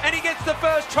and he gets the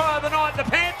first try of the night. The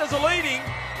Panthers are leading.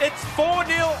 It's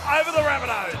 4-0 over the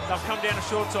Rabbitohs. They'll come down the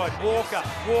short side. Walker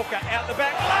out the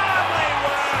back. Lovely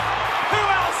work. Who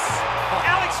else?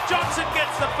 Alex Johnson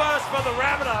gets the first for the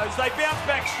Rabbitohs. They bounce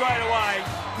back straight away.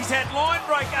 He's had line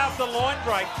break after line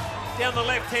break down the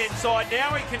left-hand side.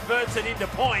 Now he converts it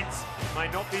into points. May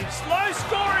not be slow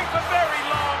scoring for very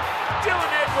long.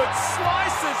 Dylan Edwards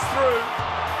slices through.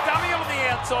 Dummy on the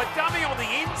outside, dummy on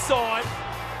the inside.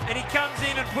 And he comes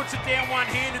in and puts it down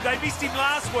one-handed. They missed him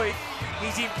last week.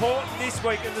 He's important this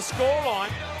week. And the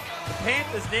scoreline, the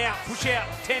Panthers now push out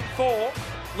 10-4.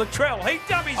 Latrell, he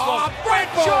dummies one.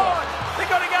 Great shot! They've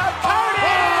got to go. Cody!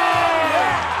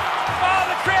 Oh,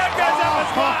 the crowd goes up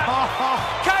as one.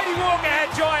 Cody Walker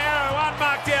had Jai Arrow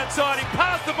unmarked outside him.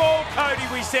 Pass the ball, Cody,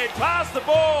 we said. Pass the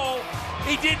ball.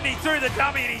 He didn't. He threw the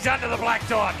dummy and he's under the black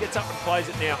tie. Gets up and plays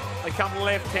it now. They come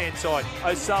left-hand side.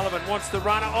 O'Sullivan wants the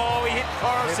runner. Oh, he hit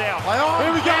Coruscant.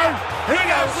 Here we go. Here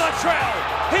goes Latrell.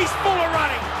 He's full of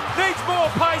running. Needs more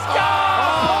pace. Go!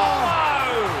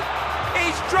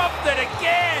 He's dropped it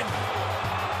again.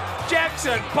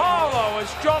 Jackson Polo has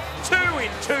dropped 2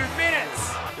 in 2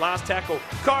 minutes. Last tackle.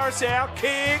 Coruscant,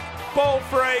 kick, ball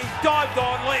free, dived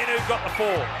on. Leonu got the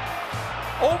 4.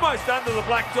 Almost under the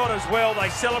black dot as well. They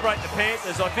celebrate the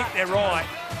Panthers. I think they're right.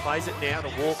 Plays it now to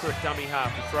Walker at dummy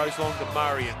half. He throws long to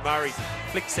Murray, and Murray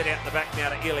flicks it out the back now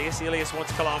to Ilias. Ilias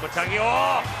wants Kalamatangi.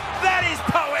 Oh, that is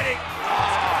poetic.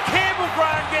 Campbell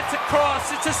Graham gets across.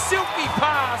 It's a silky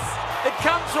pass. It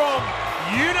comes from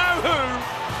you-know-who.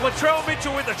 Latrell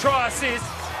Mitchell with the try assist.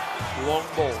 Long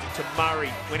ball to Murray.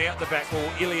 Went out the back wall.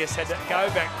 Ilias had to go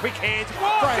back. Quick hands.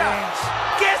 Walker!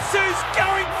 Guess who's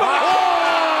going for it?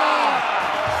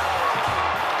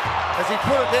 Has he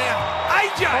put it down?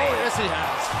 AJ! Oh, yes, he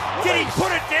has. Did he put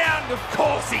it down? Of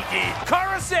course he did.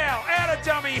 Coruscant out of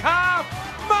dummy half.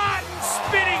 Martin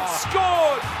spinning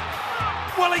scored.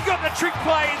 Well, he got the trick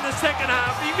play in the second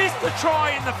half. He missed the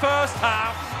try in the first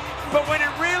half. But when it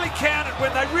really counted,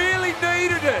 when they really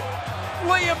needed it,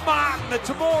 Liam Martin, the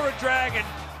Temora Dragon,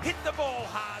 hit the ball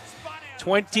hard.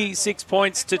 26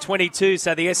 points to 22.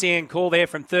 So the SEN call there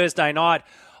from Thursday night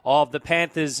of the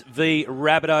Panthers v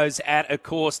Rabbitohs at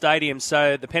Accor Stadium.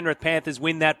 So the Penrith Panthers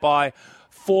win that by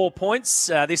 4 points.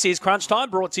 This is Crunch Time,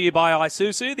 brought to you by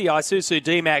Isuzu. The Isuzu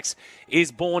D-Max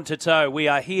is born to tow. We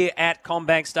are here at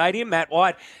CommBank Stadium. Matt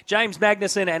White, James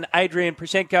Magnuson and Adrian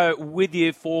Prashenko with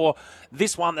you for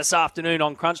this one this afternoon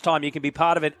on Crunch Time. You can be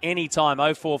part of it anytime,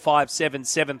 0457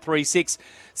 736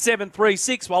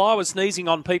 736. While I was sneezing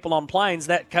on people on planes,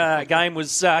 that game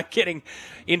was getting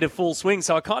into full swing,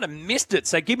 so I kind of missed it.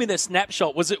 So give me the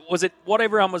snapshot. Was it what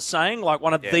everyone was saying, like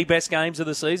one of the best games of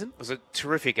the season? It was a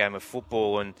terrific game of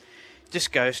football, and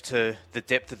just goes to the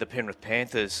depth of the Penrith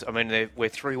Panthers. I mean, we're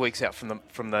 3 weeks out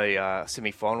from the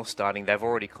semi-final starting. They've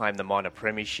already claimed the minor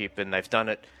premiership, and they've done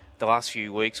it the last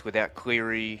few weeks without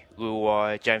Cleary,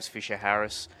 Luai, James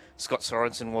Fisher-Harris. Scott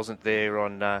Sorensen wasn't there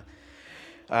on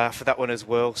for that one as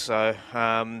well. So,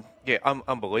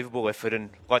 unbelievable effort. And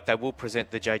like, they will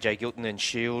present the JJ Gilton and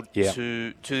Shield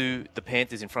to the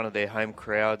Panthers in front of their home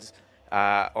crowds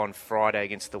on Friday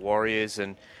against the Warriors.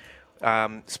 And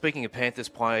speaking of Panthers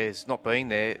players not being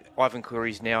there, Ivan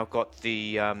Cleary's now got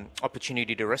the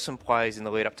opportunity to rest some players in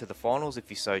the lead up to the finals if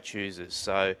he so chooses.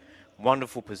 So,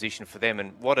 wonderful position for them,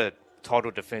 and what a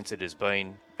title defence it has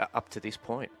been up to this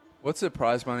point. What's the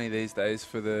prize money these days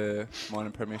for the minor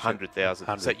premiership?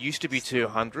 100,000. So it used to be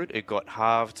 200. It got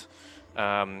halved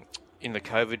in the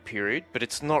COVID period, but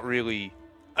it's not really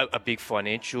a big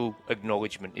financial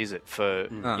acknowledgement, is it, for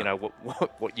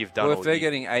what you've done? Well, if they're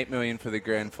getting $8 million for the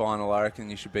grand final, I reckon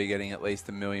you should be getting at least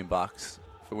 $1 million for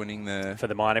winning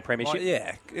the minor premiership.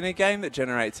 Yeah, in a game that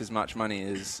generates as much money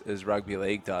as rugby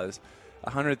league does.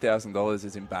 $100,000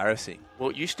 is embarrassing. Well,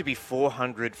 it used to be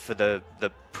 400 for the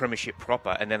premiership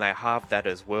proper, and then they halved that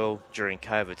as well during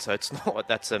COVID. So it's not like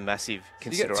that's a massive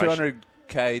consideration. You get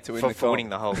 $200K to win for winning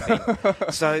the whole thing.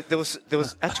 So there was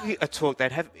actually a talk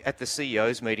they'd have at the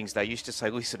CEOs meetings. They used to say,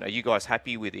 "Listen, are you guys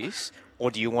happy with this, or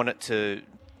do you want it to,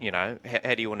 how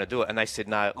do you want to do it?" And they said,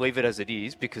 "No, leave it as it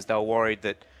is," because they were worried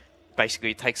that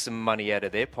basically it takes some money out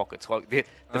of their pockets. Like the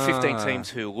 15 teams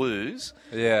who lose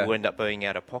will end up being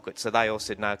out of pocket. So they all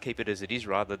said, no, keep it as it is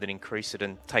rather than increase it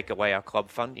and take away our club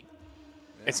funding.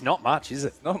 It's not much, is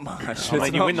it? Not much. I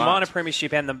mean, you win the minor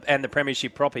premiership and the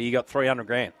premiership proper, you got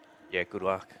 $300,000. Yeah, good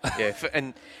luck. Yeah,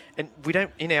 and we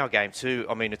don't, in our game too,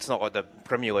 I mean, it's not like the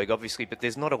Premier League, obviously, but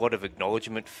there's not a lot of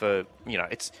acknowledgement for,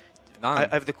 it's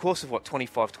over the course of,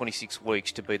 25, 26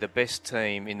 weeks to be the best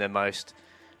team in the most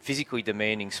physically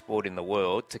demanding sport in the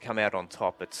world, to come out on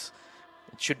top, it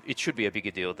should be a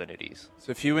bigger deal than it is. So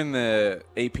if you win the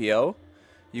EPL,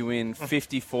 you win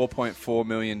 $54.4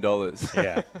 million AUD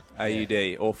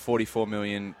or £44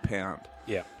 million.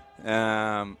 Yeah.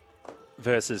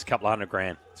 Versus a couple of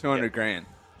 $100,000. $200,000.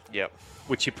 Yep.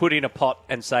 Which you put in a pot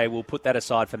and say, we'll put that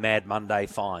aside for Mad Monday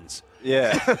fines.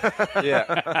 Yeah.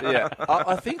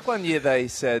 I think one year they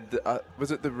said,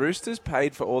 was it the Roosters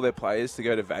paid for all their players to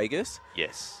go to Vegas?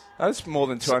 Yes. That's more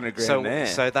than $200,000 there.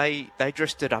 So they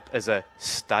dressed it up as a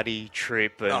study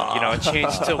trip and a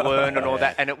chance to learn and all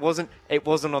that. And it wasn't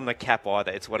on the cap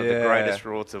either. It's one of the greatest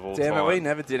rewards of all time. Damn it, we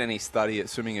never did any study at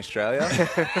Swimming Australia.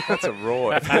 That's a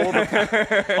roar.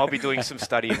 I'll be doing some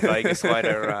study in Vegas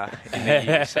later in the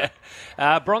year. So.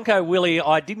 Bronco Willie,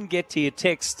 I didn't get to your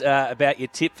text about your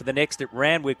tip for the next at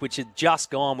Randwick, which had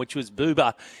just gone, which was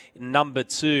Booba number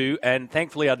 2. And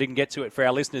thankfully I didn't get to it for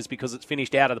our listeners because it's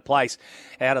finished out of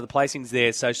the placings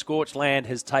there. So Scorched Land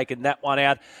has taken that one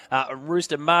out.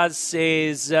 Rooster Muzz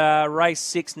says race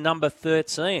 6, number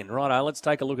 13. Righto, let's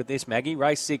take a look at this, Maggie.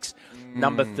 Race 6,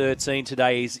 number 13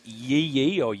 today is Yee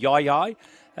Yee or Yai Yai.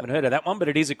 Haven't heard of that one, but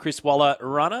it is a Chris Waller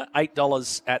runner.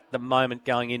 $8 at the moment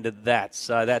going into that.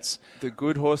 So that's... The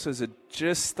good horses are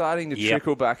just starting to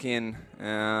trickle back in,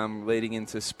 leading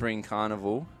into Spring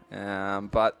Carnival.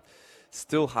 But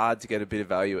still hard to get a bit of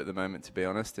value at the moment, to be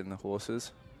honest, in the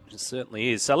horses. It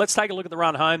certainly is. So let's take a look at the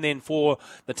run home then for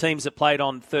the teams that played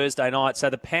on Thursday night. So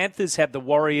the Panthers have the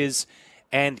Warriors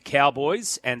and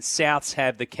Cowboys, and Souths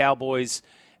have the Cowboys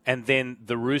and then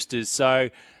the Roosters. So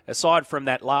aside from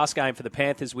that last game for the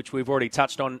Panthers, which we've already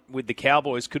touched on with the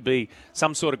Cowboys, could be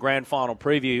some sort of grand final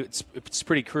preview. It's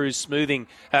pretty smooth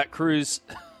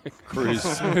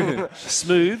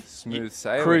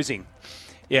sailing.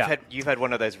 Yeah. You've had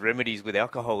one of those remedies with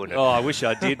alcohol in it. Oh, I wish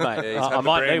I did, mate. Yeah, he's had I the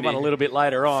might need brandy. one a little bit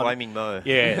later on. Flaming Mo.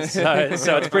 Yeah,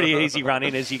 so it's pretty easy run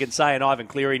in, as you can say, and Ivan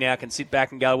Cleary now can sit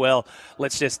back and go, well,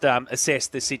 let's just assess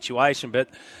the situation. But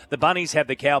the Bunnies have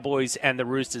the Cowboys and the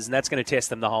Roosters, and that's going to test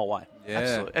them the whole way. Yeah.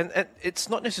 Absolutely. And it's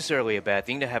not necessarily a bad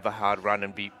thing to have a hard run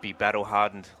and be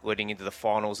battle-hardened leading into the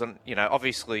finals. And,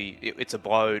 obviously it's a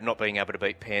blow not being able to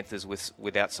beat Panthers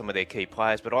without some of their key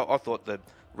players. But I thought the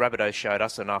Rabbitohs showed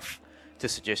us enough to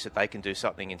suggest that they can do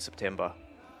something in September.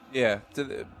 Yeah.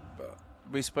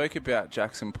 We spoke about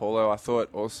Jackson Paulo. I thought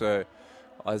also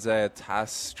Isaiah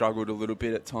Tass struggled a little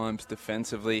bit at times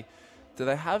defensively. Do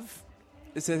they have...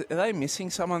 are they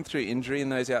missing someone through injury in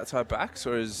those outside backs,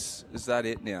 or is that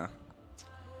it now?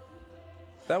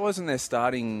 That wasn't their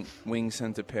starting wing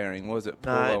centre pairing, was it?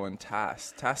 Paulo and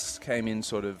Tass. Tass came in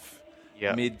sort of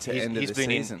mid to end of the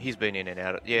season. He's been in and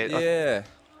out. Yeah.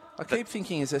 I keep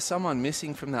thinking, is there someone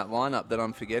missing from that lineup that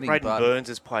I'm forgetting? Braden Burns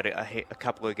has played a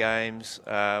couple of games.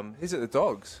 Is it the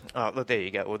Dogs? Oh, well, there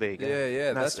you go.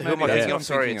 Yeah. That's That's who am I maybe thinking who of?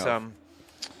 Sorry, thinking it's of.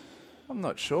 I'm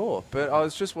not sure, but I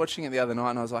was just watching it the other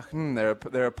night and I was like,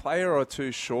 they're a player or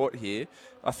two short here.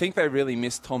 I think they really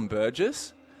missed Tom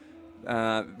Burgess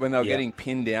when they were getting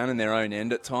pinned down in their own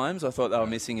end at times. I thought they were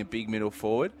missing a big middle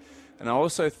forward, and I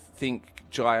also think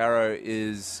Jai Arrow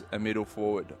is a middle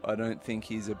forward. I don't think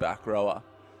he's a back rower.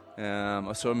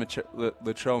 I saw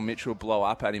Latrell Mitchell blow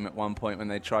up at him at one point when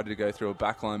they tried to go through a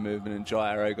backline movement and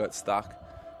Jai Arrow got stuck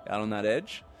out on that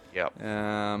edge. Yep.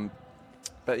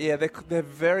 But yeah, they're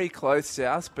very close to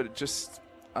us, but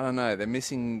I don't know, they're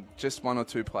missing just one or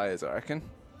two players, I reckon.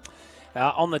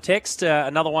 On the text,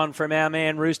 another one from our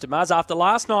man Rooster Muzz. After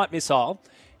last night, Missile,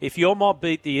 if your mob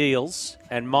beat the Eels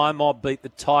and my mob beat the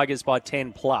Tigers by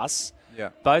 10 plus,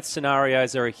 both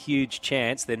scenarios are a huge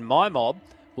chance, then my mob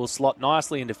will slot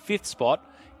nicely into 5th spot.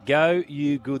 Go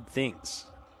you good things.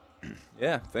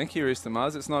 Yeah, thank you, Rooster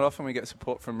Mars. It's not often we get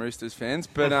support from Roosters fans,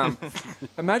 but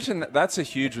imagine that's a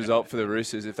huge result for the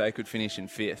Roosters if they could finish in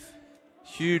 5th.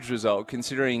 Huge result,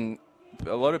 considering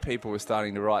a lot of people were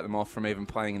starting to write them off from even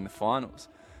playing in the finals.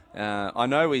 I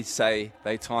know we say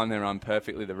they time their run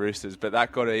perfectly, the Roosters, but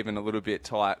that got even a little bit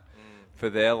tight for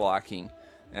their liking.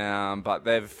 But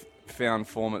they've found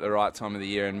form at the right time of the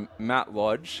year, and Matt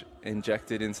Lodge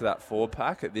injected into that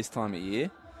 4-pack at this time of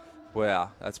year.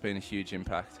 Wow, that's been a huge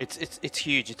impact. It's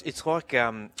huge. It's like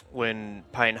when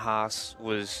Payne Haas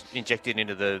was injected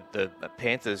into the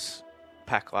Panthers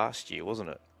pack last year, wasn't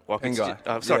it? Like Pengai.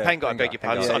 Pengai, I beg your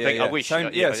pardon. I wish.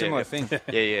 Similar thing.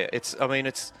 Yeah. It's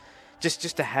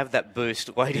just to have that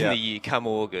boost late in the year, come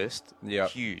August. Yeah,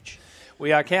 huge.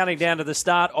 We are counting down to the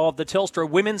start of the Telstra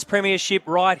Women's Premiership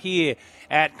right here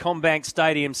at CommBank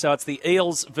Stadium. So it's the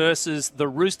Eels versus the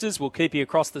Roosters. We'll keep you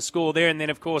across the score there. And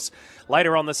then, of course,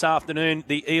 later on this afternoon,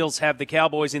 the Eels have the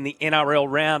Cowboys in the NRL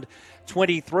round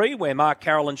 23, where Mark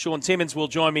Carroll and Sean Timmins will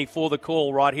join me for the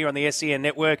call right here on the SEN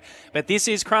network. But this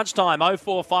is crunch time.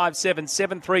 0457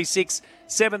 736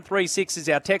 736 is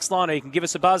our text line, or you can give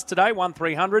us a buzz today,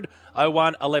 1300 01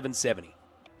 1170.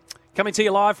 Coming to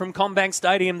you live from CommBank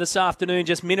Stadium this afternoon,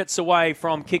 just minutes away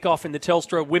from kickoff in the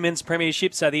Telstra Women's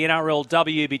Premiership, so the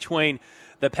NRLW between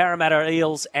the Parramatta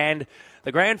Eels and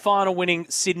the grand final winning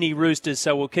Sydney Roosters.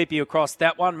 So we'll keep you across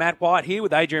that one. Matt White here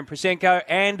with Adrian Prasenko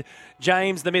and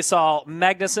James the Missile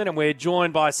Magnuson, and we're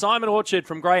joined by Simon Orchard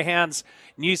from Greyhounds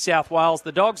New South Wales.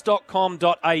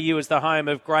 Thedogs.com.au is the home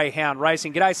of Greyhound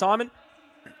Racing. G'day, Simon.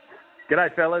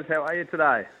 G'day, fellas. How are you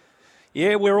today?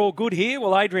 Yeah, we're all good here.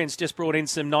 Well, Adrian's just brought in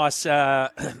some nice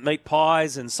meat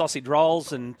pies and sausage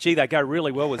rolls, and, gee, they go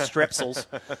really well with strepsils.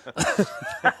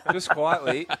 Just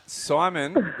quietly,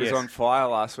 Simon was on fire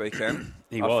last weekend.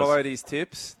 I followed his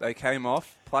tips. They came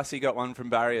off. Plus, he got one from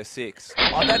Barrier 6.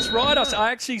 Oh, that's right.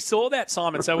 I actually saw that,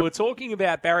 Simon. So we were talking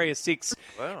about Barrier 6,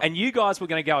 and you guys were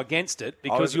going to go against it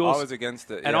because I was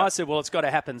against it, and I said, well, it's got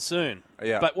to happen soon.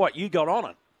 Yeah. But what, you got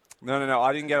on it? No,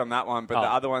 I didn't get on that one, but the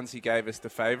other ones he gave us, the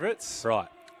favourites, right,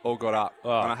 all got up.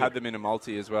 Oh, and I had them in a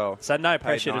multi as well. So no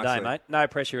pressure today, mate. No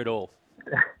pressure at all.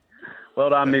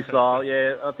 Well done, Missile.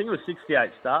 Yeah, I think it was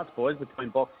 68 starts, boys, between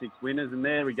box 6 winners, and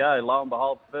there we go. Lo and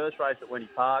behold, first race at Wendy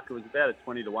Park, it was about a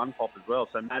 20-1 pop as well.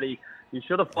 So, Matty, you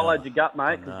should have followed your gut,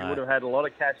 mate, because you would have had a lot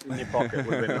of cash in your pocket.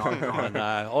 Would have been nice. I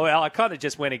know. Well, I kind of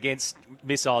just went against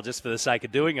Missile just for the sake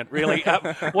of doing it, really.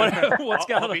 What's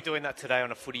going on? I'll be doing that today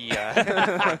on a footy.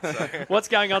 What's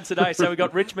going on today? So we've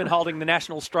got Richmond holding the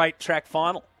National Straight Track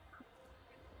Final.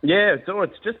 Yeah, so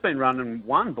it's just been running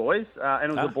one, boys,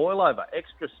 and it was a boil over.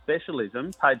 Extra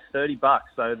specialism, paid $30.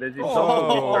 So there's this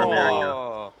Mr.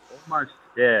 America. Almost,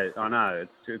 yeah, I know.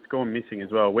 It's gone missing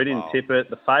as well. We didn't tip it.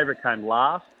 The favourite came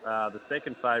last. The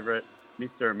second favourite,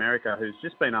 Mr. America, who's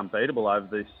just been unbeatable over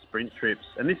these sprint trips.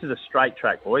 And this is a straight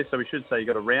track, boys. So we should say you've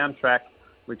got a round track,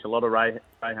 which a lot of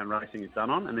greyhound racing is done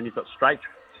on, and then you've got straight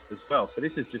tracks as well. So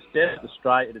this is just dead at the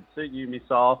straight. It'd suit you,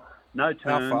 Missile. No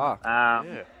turn. How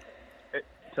far?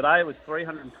 Today it was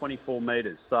 324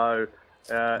 metres. So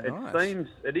Nice. it seems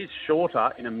it is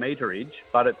shorter in a meterage,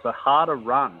 but it's a harder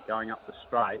run going up the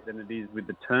straight than it is with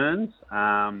the turns,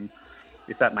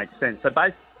 if that makes sense. So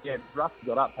basically, Russ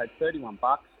got up, paid $31.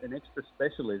 An extra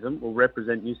specialism will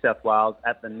represent New South Wales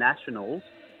at the Nationals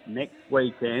next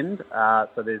weekend.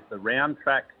 So there's the round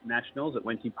track Nationals at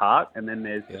Wenty Park, and then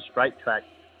there's the straight track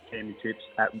championships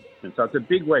at Richmond. So it's a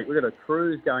big week. We've got a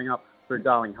cruise going up through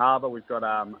Darling Harbour. We've got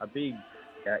a big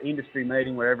industry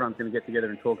meeting where everyone's going to get together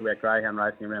and talk about greyhound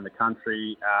racing around the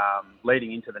country,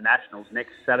 leading into the Nationals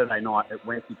next Saturday night at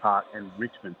Wenty Park and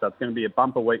Richmond. So it's going to be a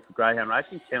bumper week for greyhound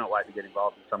racing. Cannot wait to get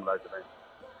involved in some of those events.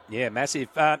 Yeah,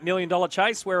 massive. $1 million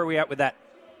chase, where are we at with that?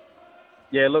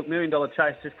 Yeah, look, $1 million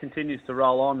chase just continues to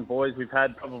roll on, boys. We've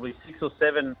had probably 6 or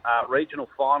 7 regional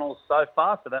finals so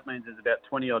far, so that means there's about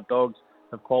 20-odd dogs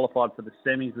have qualified for the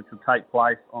semis, which will take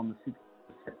place on the 6th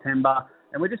of September.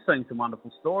 And we're just seeing some wonderful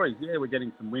stories. Yeah, we're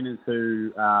getting some winners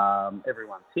who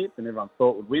everyone tipped and everyone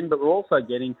thought would win, but we're also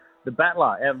getting the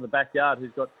battler out of the backyard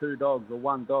who's got 2 dogs or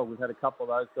 1 dog. We've had a couple of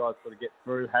those guys sort of get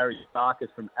through. Harry Starkus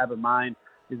from Abermain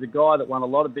is a guy that won a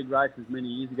lot of big races many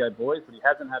years ago, boys, but he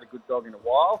hasn't had a good dog in a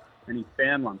while, and he's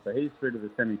found one. So he's through to the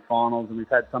semi-finals, and we've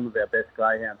had some of our best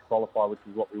greyhounds qualify, which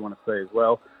is what we want to see as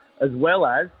well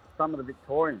as some of the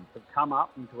Victorians have come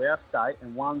up into our state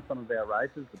and won some of our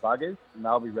races, the buggers, and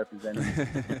they'll be representing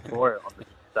Victoria on the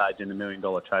big stage in the $1 million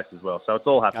chase as well. So it's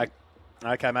all happening.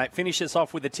 Okay, mate. Finish us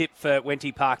off with a tip for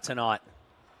Wenty Park tonight.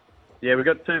 Yeah, we've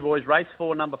got 2 boys. Race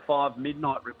 4, number 5,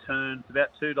 Midnight Return. It's about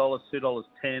 $2,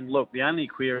 $2.10. Look, the only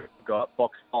query we've got,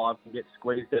 box 5, can get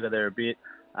squeezed out of there a bit.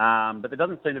 But there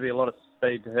doesn't seem to be a lot of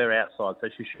speed to her outside, so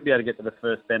she should be able to get to the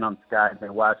first bend unscathed and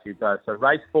away she goes. So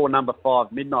race 4, number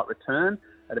 5, Midnight Return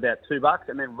at about $2.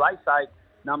 And then race 8,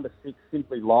 number 6,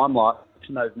 Simply Limelight. I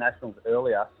mentioned those Nationals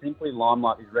earlier. Simply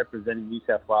Limelight is representing New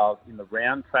South Wales in the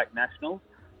round track Nationals.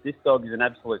 This dog is an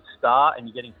absolute star, and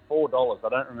you're getting $4. I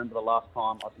don't remember the last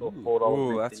time I saw $4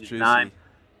 Ooh, in that's his juicy. name.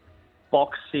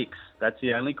 Box 6. That's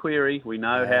the only query. We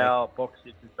know how box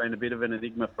 6 has been a bit of an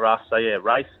enigma for us. So, yeah,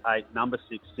 race 8, number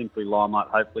 6, Simply Limelight.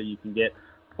 Hopefully you can get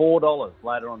 $4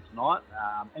 later on tonight,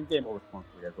 and gamble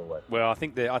responsibly as always. Well, I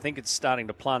think it's starting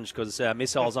to plunge because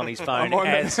Missile's on his phone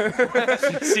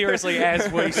seriously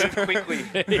as we quickly,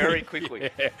 very quickly.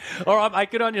 Yeah. All right,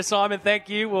 mate. Good on you, Simon. Thank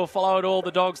you. We'll follow it all,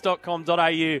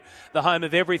 thedogs.com.au, the home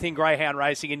of everything greyhound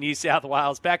racing in New South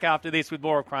Wales. Back after this with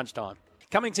more of Crunch Time.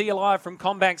 Coming to you live from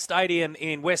CommBank Stadium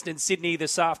in Western Sydney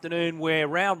this afternoon, where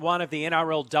round 1 of the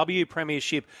NRLW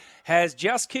Premiership has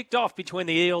just kicked off between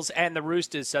the Eels and the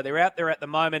Roosters. So they're out there at the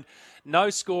moment. No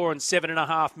score and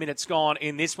 7.5 minutes gone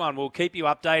in this one. We'll keep you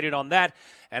updated on that.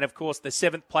 And, of course, the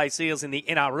 7th place Eels in the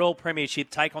NRL Premiership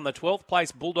take on the 12th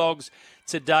place Bulldogs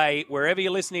today. Wherever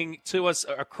you're listening to us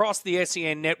across the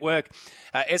SEN network,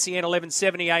 SEN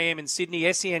 1170 AM in Sydney,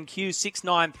 SENQ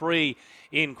 693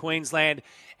 in Queensland,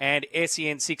 and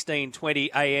SEN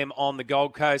 1620 AM on the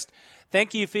Gold Coast.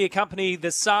 Thank you for your company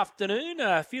this afternoon.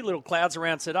 A few little clouds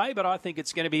around today, but I think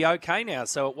it's going to be okay now.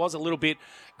 So it was a little bit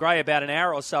grey about an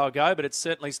hour or so ago, but it's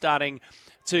certainly starting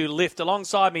to lift.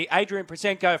 Alongside me, Adrian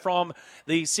Prosenko from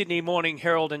the Sydney Morning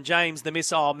Herald and James the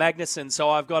Missile Magnuson. So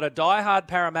I've got a diehard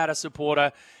Parramatta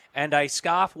supporter and a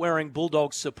scarf-wearing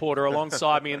Bulldogs supporter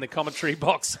alongside me in the commentary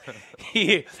box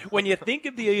here. When you think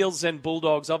of the Eels and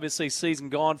Bulldogs, obviously season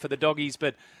gone for the Doggies,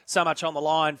 but so much on the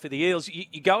line for the Eels,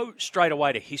 you go straight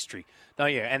away to history,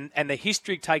 don't you? And the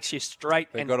history takes you straight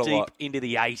and deep into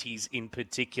the 80s in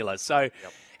particular. So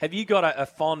have you got a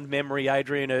fond memory,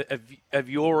 Adrian, of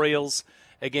your Eels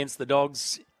against the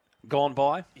Dogs gone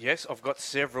by? Yes, I've got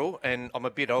several, and I'm a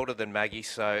bit older than Maggie,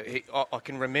 so I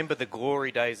can remember the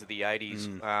glory days of the 80s.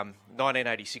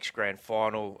 1986 Grand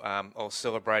Final, I was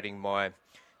celebrating my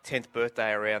 10th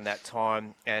birthday around that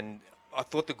time, and I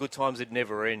thought the good times would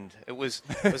never end. It was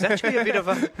actually a bit of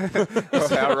a... That's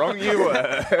how wrong you were.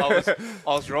 I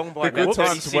was wrong by the about good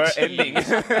times 36 were years.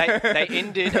 They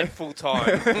ended at full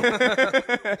time.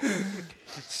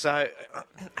 So,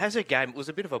 as a game, it was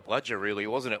a bit of a bludger, really,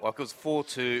 wasn't it? Like, it was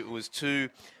 4-2. It was two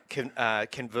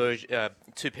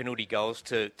penalty goals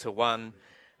to one.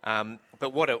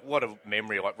 But what a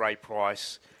memory! Like Ray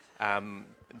Price,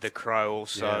 the Crow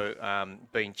also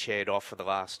being chaired off for the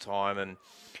last time, and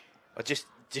I just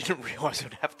didn't realise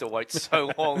I'd have to wait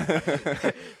so long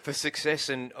for success.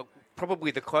 And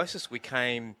probably the closest we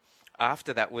came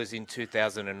after that was in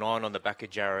 2009 on the back of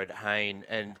Jared Hayne,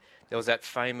 and there was that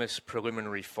famous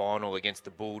preliminary final against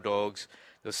the Bulldogs.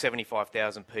 There were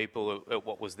 75,000 people at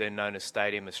what was then known as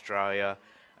Stadium Australia.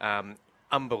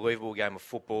 Unbelievable game of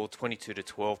football,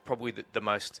 22-12, probably the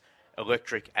most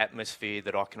electric atmosphere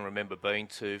that I can remember being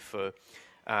to for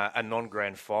a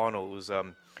non-grand final. It was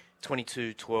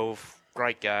 22-12,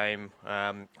 great game.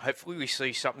 Hopefully we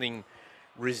see something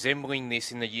resembling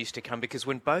this in the years to come, because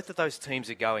when both of those teams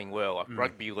are going well, like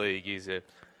rugby league is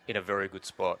in a very good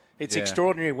spot. It's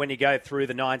extraordinary when you go through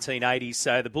the 1980s.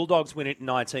 So the Bulldogs win it in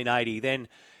 1980, then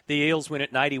the Eels win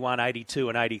it in 81, 82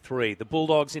 and 83. The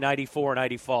Bulldogs in 84 and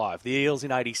 85. The Eels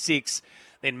in 86.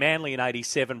 Then Manly in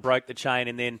 87 broke the chain,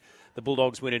 and then the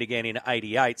Bulldogs win it again in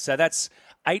 88. So that's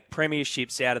 8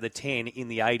 premierships out of the 10 in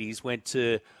the 80s went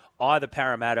to either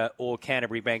Parramatta or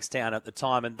Canterbury Bankstown at the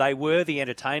time, and they were the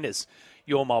entertainers,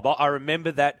 your mob. I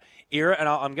remember that era, and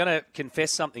I'm going to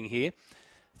confess something here.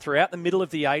 Throughout the middle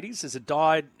of the 80s, as a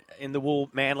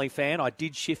dyed-in-the-wool Manly fan, I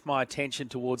did shift my attention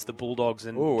towards the Bulldogs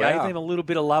and gave them a little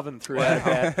bit of loving throughout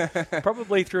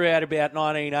probably throughout about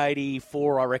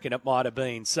 1984, I reckon it might have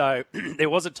been. So there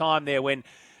was a time there when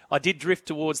I did drift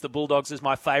towards the Bulldogs as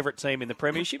my favourite team in the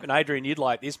premiership. And Adrian, you'd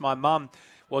like this. My mum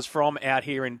was from out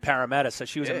here in Parramatta, so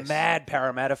she was a mad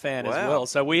Parramatta fan as well.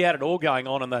 So we had it all going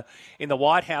on in the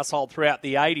White household throughout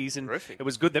the 80s, and it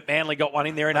was good that Manly got one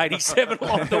in there in 87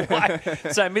 along the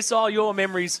way. So, Missile, your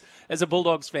memories as a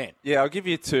Bulldogs fan? Yeah, I'll give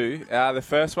you 2. The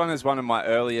first one is one of my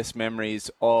earliest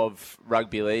memories of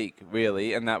rugby league,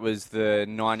 really, and that was the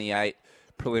 98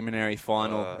 preliminary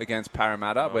final against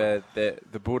Parramatta, where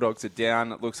the Bulldogs are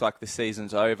down. It looks like the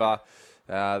season's over.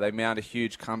 They mount a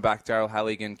huge comeback. Daryl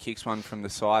Halligan kicks one from the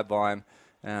sideline,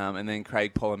 and then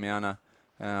Craig Polamiana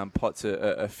pots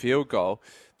a field goal.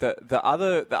 The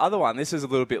other one, this is a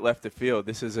little bit left of field.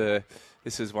 This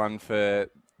is one for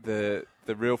the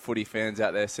real footy fans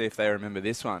out there. See if they remember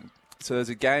this one. So there's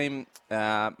a game,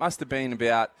 must have been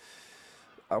about,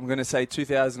 I'm going to say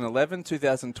 2011,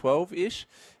 2012-ish.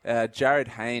 Jared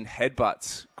Hayne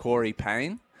headbutts Corey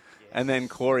Payne. And then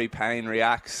Corey Payne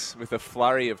reacts with a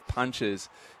flurry of punches.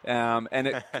 And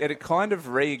it kind of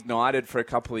reignited for a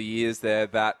couple of years there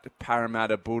that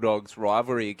Parramatta-Bulldogs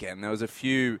rivalry again. There was a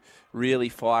few really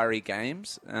fiery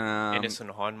games. Ennis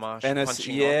and Hindmarsh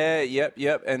punching on.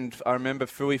 Yep. And I remember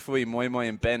Fui Moi Moi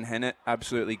and Ben Hennett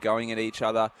absolutely going at each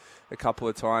other a couple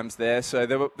of times there.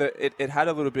 So it had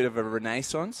a little bit of a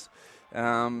renaissance.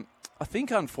 I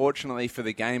think, unfortunately, for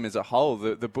the game as a whole,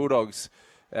 the Bulldogs,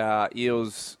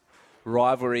 Eels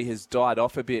rivalry has died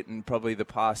off a bit in probably the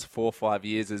past 4 or 5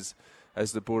 years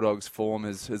as the Bulldogs' form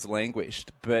has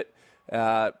languished. But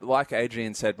like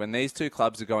Adrian said, when these two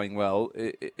clubs are going well,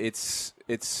 it's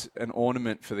an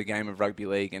ornament for the game of rugby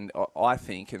league. And I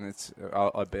think, and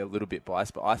I'd be a little bit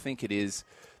biased, but I think it is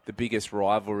the biggest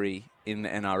rivalry in the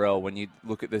NRL when you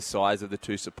look at the size of the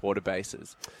two supporter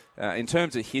bases. In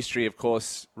terms of history, of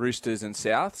course, Roosters and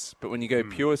Souths, but when you go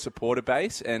pure supporter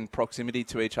base and proximity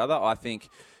to each other, I think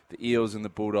the Eels and the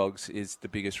Bulldogs is the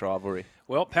biggest rivalry.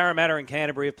 Well, Parramatta and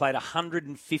Canterbury have played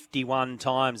 151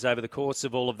 times over the course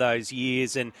of all of those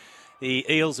years, and the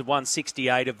Eels have won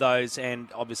 68 of those, and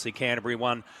obviously Canterbury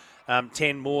won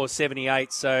 10 more,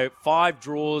 78. So 5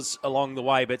 draws along the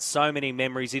way, but so many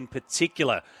memories in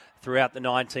particular throughout the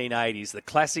 1980s. The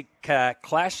classic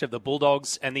clash of the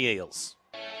Bulldogs and the Eels.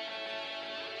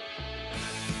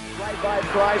 Played by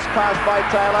Price, passed by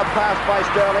Taylor, passed by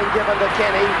Sterling, given to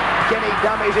Kenny. Kenny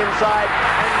dummies inside,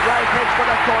 and Ray heads for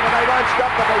the corner. They won't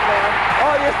stop the big man.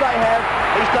 Oh, yes, they have.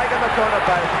 He's taken the corner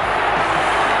post.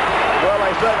 Well,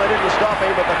 they certainly didn't stop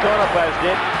him, but the corner post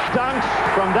did. Dunks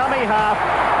from dummy half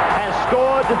has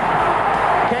scored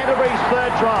Canterbury's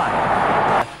 3rd try.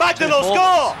 Bugden will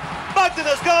score! Bugden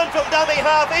has gone from dummy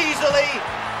half easily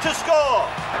to score.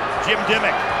 Jim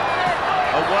Dimmick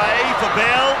away for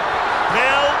Bell.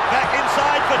 Bell back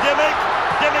inside for Dimmick.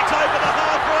 Dimmick's over the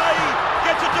halfway.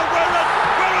 Gets it to Wirrett.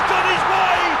 Wirrett's on his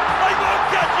way. They won't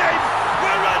catch him.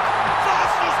 Wirrett,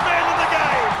 fastest man in the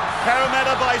game.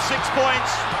 Parramatta by 6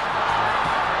 points.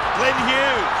 Glenn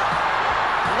Hughes.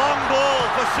 Long ball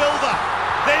for Silver.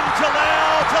 Then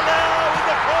Talau in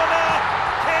the corner.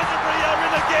 Canterbury are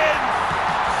in again.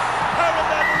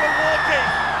 Parramatta are walking.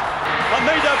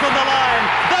 Amido from the line.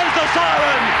 There's the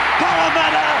siren.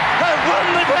 Parramatta have won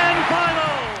the grand final.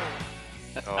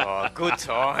 Oh, good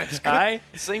times. Hey?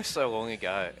 It seems so long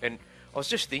ago. And I was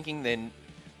just thinking then,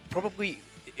 probably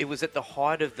it was at the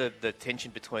height of the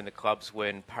tension between the clubs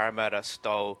when Parramatta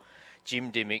stole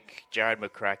Jim Dimmick, Jared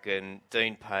McCracken,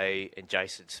 Dean Pay and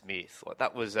Jason Smith. Like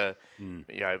that was a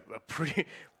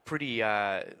pretty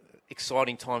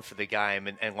exciting time for the game,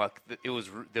 and like there was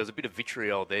a bit of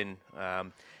vitriol then.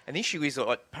 And the issue is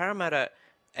like Parramatta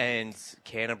and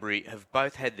Canterbury have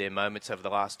both had their moments over the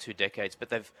last 2 decades, but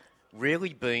they've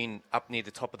really been up near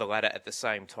the top of the ladder at the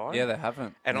same time. Yeah, they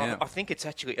haven't. And yeah. I think it's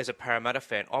actually, as a Parramatta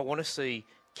fan, I want to see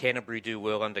Canterbury do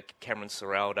well under Cameron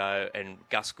Ciraldo and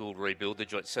Gus Gould rebuild the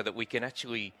joint so that we can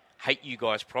actually hate you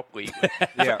guys properly.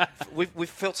 Yeah. We've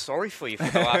felt sorry for you for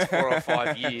the last 4 or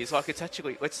 5 years. Like, it's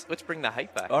actually, let's bring the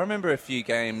hate back. I remember a few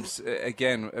games,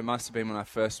 again, it must have been when I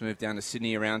first moved down to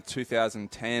Sydney around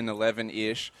 2010,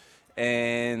 11-ish,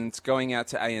 and going out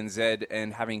to ANZ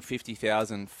and having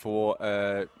 50,000 for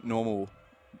a normal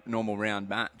round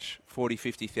match. 40,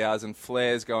 50,000,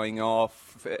 flares going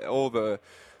off, all the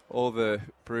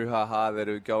brouhaha that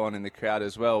would go on in the crowd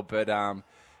as well. But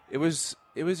it was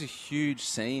a huge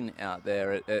scene out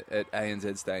there at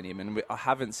ANZ Stadium, and I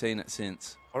haven't seen it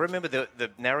since. I remember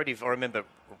the narrative. I remember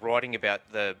writing about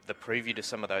the preview to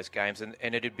some of those games, and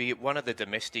it'd be at one of the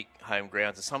domestic home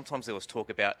grounds, and sometimes there was talk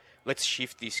about, let's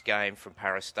shift this game from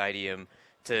Paris Stadium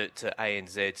to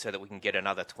ANZ so that we can get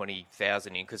another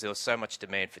 20,000 in, because there was so much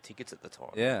demand for tickets at the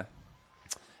time. Yeah.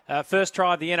 First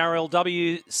try of the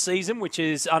NRLW season, which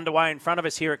is underway in front of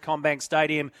us here at CommBank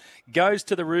Stadium, goes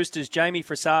to the Roosters. Jamie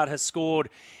Frassard has scored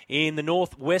in the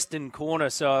northwestern corner,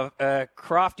 so a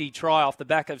crafty try off the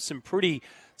back of some pretty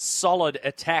solid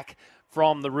attack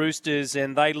from the Roosters,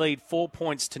 and they lead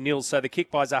 4-0. So the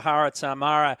kick by Zahara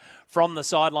Tamara from the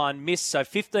sideline missed. So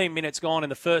 15 minutes gone in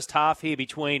the first half here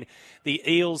between the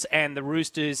Eels and the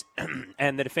Roosters,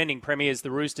 and the defending premiers,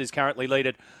 the Roosters, currently lead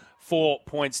it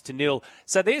 4-0.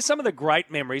 So there's some of the great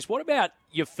memories. What about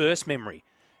your first memory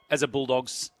as a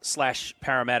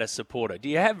Bulldogs/Parramatta supporter? Do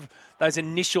you have those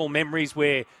initial memories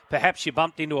where perhaps you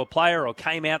bumped into a player or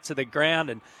came out to the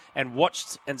ground and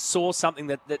watched and saw something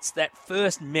that's that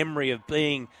first memory of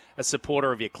being a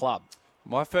supporter of your club?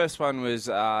 My first one was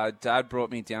Dad brought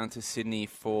me down to Sydney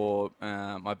for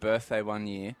my birthday one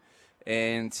year,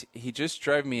 and he just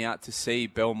drove me out to see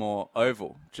Belmore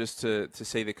Oval, just to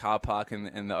see the car park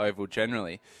and the Oval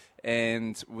generally.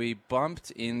 And we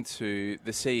bumped into the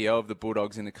CEO of the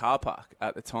Bulldogs in the car park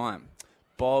at the time,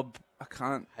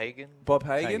 Hagen? Bob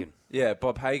Hagen? Yeah,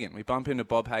 Bob Hagen. We bump into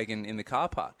Bob Hagen in the car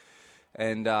park.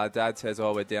 And Dad says,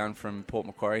 we're down from Port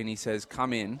Macquarie. And he says,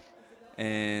 come in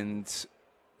and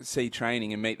see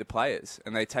training and meet the players.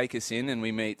 And they take us in, and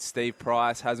we meet Steve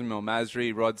Price, Hazem El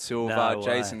Masri, Rod Silva,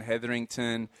 Jason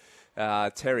Hetherington,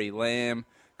 Terry Lamb.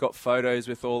 Got photos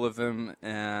with all of them.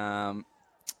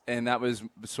 And that was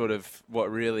sort of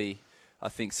what really, I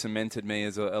think, cemented me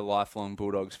as a lifelong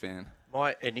Bulldogs fan.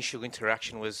 My initial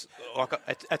interaction was, like,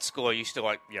 at school I used to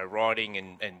like, writing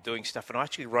and doing stuff, and I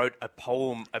actually wrote a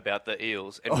poem about the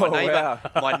Eels. And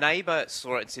my neighbour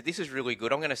saw it and said, "This is really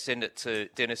good. I'm going to send it to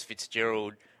Dennis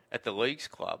Fitzgerald at the Leagues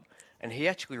Club." And he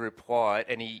actually replied,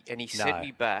 and he sent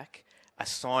me back a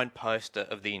signed poster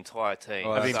of the entire team.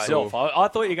 Of himself. Cool. I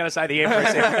thought you were going to say the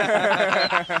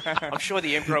Emperor. I'm sure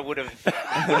the Emperor would have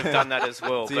done that as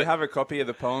well. Do you have a copy of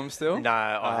the poem still? No,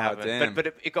 I haven't. Damn.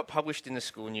 But it got published in the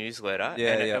school newsletter.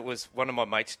 It was, one of my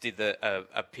mates did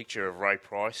a picture of Ray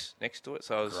Price next to it.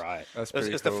 So Great. That's pretty cool.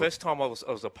 It was the first time I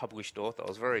was a published author. I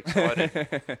was very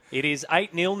excited. It is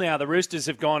 8-0 now. The Roosters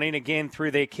have gone in again through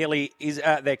their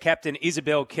captain,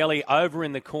 Isabel Kelly, over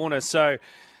in the corner. So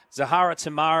Zahara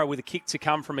Tamara with a kick to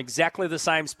come from exactly the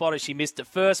same spot as she missed the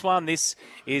first one. This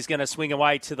is going to swing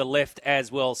away to the left as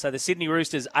well. So the Sydney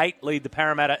Roosters 8 lead the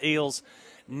Parramatta Eels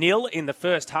 0 in the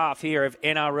first half here of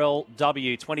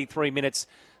NRLW. 23 minutes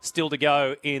still to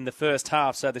go in the first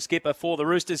half. So the skipper for the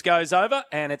Roosters goes over,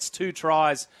 and it's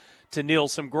 2-0.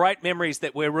 Some great memories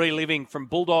that we're reliving from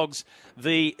Bulldogs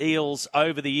v Eels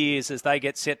over the years as they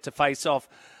get set to face off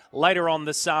later on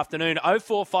this afternoon.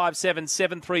 0457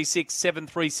 736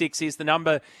 736 is the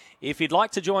number if you'd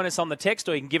like to join us on the text,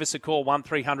 or you can give us a call,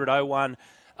 1300 01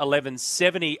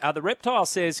 1170. The Reptile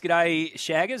says, "G'day,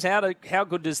 Shaggers. How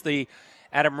good does the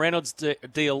Adam Reynolds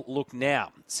deal look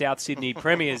now? South Sydney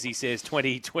Premiers," he says,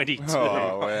 2022.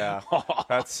 Oh, wow.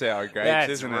 That's sour grapes,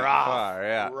 isn't rough, it? Far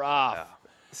out. Rough.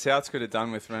 Souths could have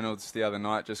done with Reynolds the other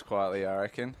night just quietly, I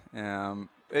reckon.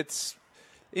 It's...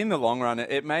 In the long run,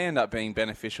 it may end up being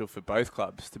beneficial for both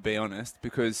clubs, to be honest,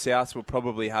 because Souths will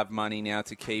probably have money now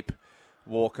to keep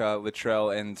Walker,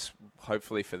 Latrell, and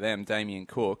hopefully for them, Damien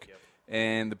Cook. Yep.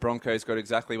 And the Broncos got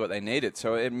exactly what they needed.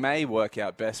 So it may work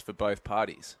out best for both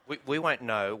parties. We won't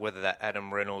know whether that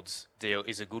Adam Reynolds deal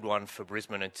is a good one for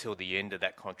Brisbane until the end of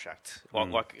that contract.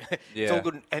 It's all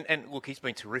good. And look, he's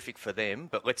been terrific for them,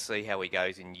 but let's see how he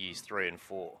goes in years 3 and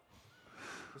 4.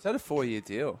 Is that a 4-year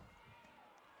deal?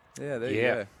 Yeah, there you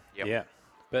go. Yep. Yeah.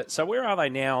 But so where are they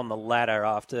now on the ladder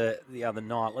after the other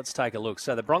night? Let's take a look.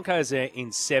 So the Broncos are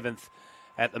in 7th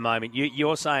at the moment.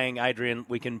 You're saying, Adrian,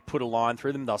 we can put a line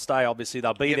through them. They'll stay, obviously.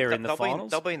 They'll be there in the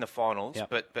finals. They'll be in the finals, Yep.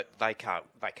 but they can't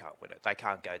win it. They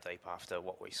can't go deep after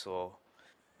what we saw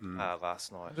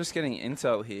last night. I'm just getting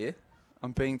intel here.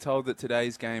 I'm being told that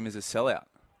today's game is a sellout.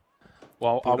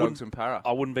 Well, Bulldogs and Para.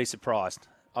 I wouldn't be surprised.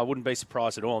 I wouldn't be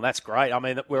surprised at all. And that's great. I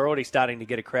mean, we're already starting to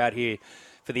get a crowd here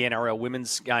for the NRL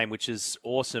women's game, which is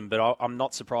awesome. But I'm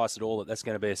not surprised at all that that's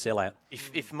going to be a sellout.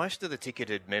 If most of the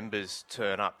ticketed members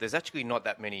turn up, there's actually not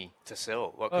that many to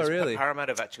sell. Like, Oh, really?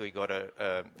 Parramatta have actually got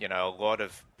a lot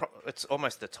of. It's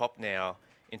almost the top now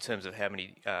in terms of how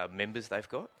many members they've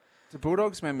got. Do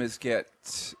Bulldogs members get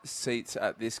seats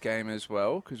at this game as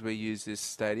well because we use this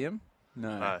stadium?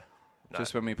 No.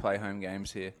 Just when we play home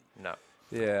games here. No.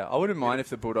 Yeah, I wouldn't mind if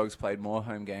the Bulldogs played more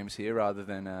home games here rather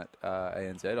than at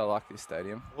ANZ. I like this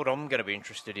stadium. What I'm going to be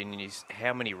interested in is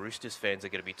how many Roosters fans are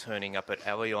going to be turning up at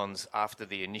Allianz after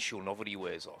the initial novelty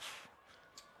wears off.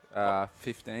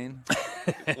 15.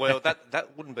 Well, that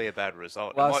wouldn't be a bad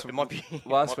result. Last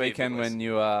Last weekend when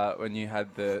you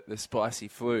had the spicy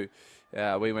flu,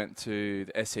 we went to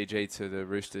the SCG to the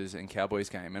Roosters and Cowboys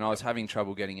game, and I was having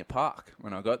trouble getting a park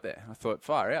when I got there. I thought,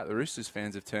 far out, the Roosters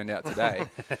fans have turned out today.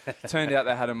 Turned out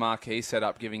they had a marquee set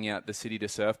up giving out the City to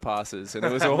Surf passes, and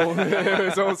it was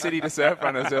all City to Surf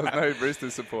runners. There was no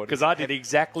Roosters supporters. Because I did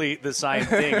exactly the same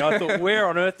thing. I thought, where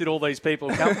on earth did all these people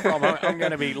come from? I'm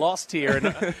going to be lost here.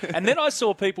 And then I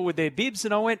saw people with their bibs,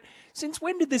 and I went, since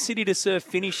when did the City to Surf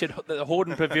finish at the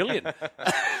Hordern Pavilion?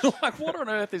 Like, what on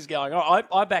earth is going on?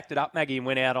 I backed it up, Maggie, and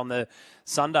went out on the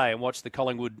Sunday and watched the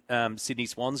Collingwood Sydney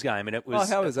Swans game, and it was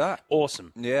how was that?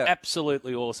 Awesome. Yeah,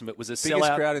 absolutely awesome. It was a biggest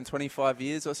sellout crowd in 25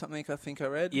 years or something. I think I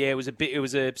read. Yeah, it was a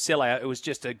sellout. It was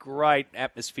just a great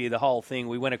atmosphere. The whole thing.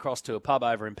 We went across to a pub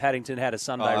over in Paddington, had a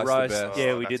Sunday roast.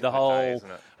 Yeah, we did the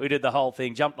whole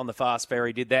thing. Jumped on the fast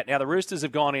ferry, did that. Now the Roosters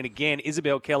have gone in again.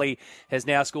 Isabel Kelly has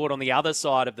now scored on the other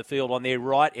side of the field, on their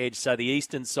right edge, so the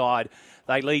eastern side.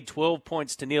 They lead 12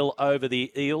 points to 0 over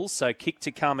the Eels. So kick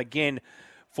to come again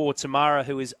for Tamara,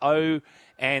 who is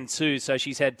 0-2. So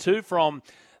she's had 2 from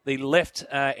the left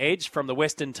edge from the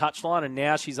western touchline, and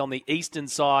now she's on the eastern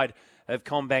side of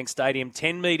CommBank Stadium,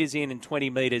 10 metres in and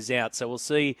 20 metres out. So we'll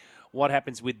see what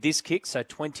happens with this kick. So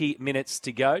 20 minutes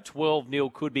to go.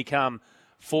 12-0 could become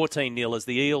 14-0 as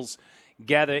the Eels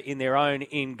gather in their own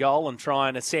in goal and try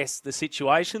and assess the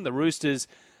situation. The Roosters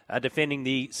are defending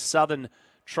the southern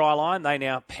try line. They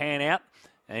now pan out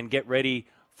and get ready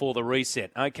for the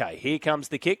reset. Okay, here comes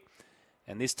the kick.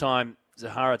 And this time,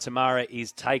 Zahara Tamara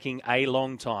is taking a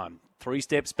long time. 3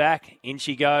 steps back, in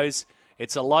she goes.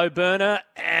 It's a low burner,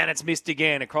 and it's missed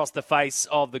again across the face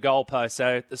of the goalpost.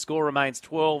 So the score remains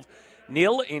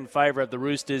 12-0 in favour of the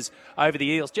Roosters over the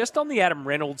Eels, just on the Adam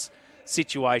Reynolds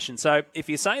situation. So if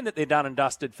you're saying that they're done and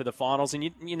dusted for the finals, and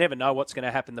you never know what's going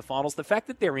to happen in the finals, the fact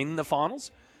that they're in the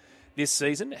finals this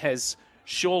season has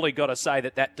surely got to say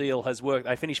that deal has worked.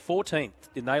 They finished 14th,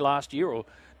 didn't they, last year, or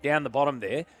down the bottom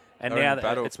there? And now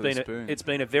it's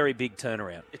been a very big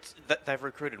turnaround. They've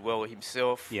recruited well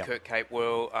himself, Kurt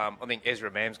Capewell. I think Ezra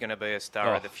Mam's going to be a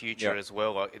star of the future as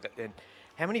well. And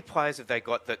how many players have they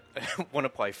got that want to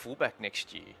play fullback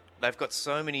next year? They've got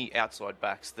so many outside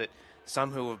backs that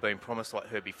some who have been promised, like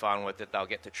Herbie Farnworth, that they'll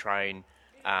get to train,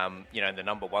 in the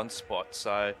number 1 spot.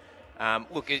 So,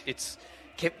 look, it's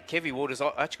Kevy Waters.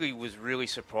 I actually was really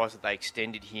surprised that they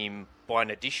extended him by an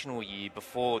additional year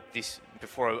before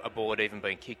a ball had even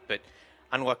been kicked. But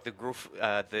unlike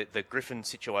the Griffin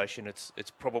situation,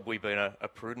 it's probably been a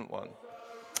prudent one.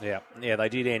 Yeah, they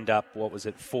did end up,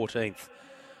 14th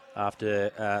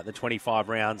after the 25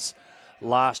 rounds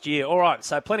last year. All right,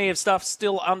 so plenty of stuff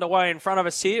still underway in front of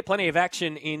us here. Plenty of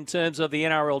action in terms of the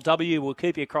NRLW. We'll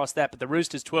keep you across that. But the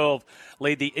Roosters 12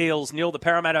 lead the Eels 0. The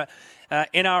Parramatta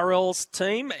NRL's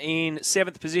team in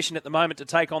 7th position at the moment to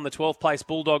take on the 12th place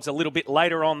Bulldogs a little bit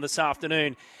later on this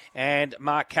afternoon. And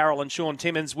Mark Carroll and Sean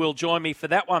Timmins will join me for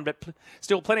that one. But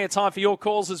still plenty of time for your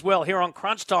calls as well here on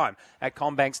Crunch Time at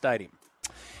CommBank Stadium.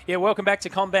 Yeah, welcome back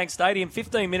to CommBank Stadium.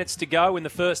 15 minutes to go in the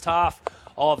first half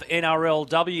of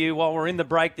NRLW. While we're in the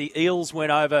break, the Eels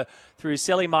went over through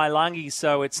Seli Mailangi,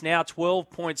 so it's now 12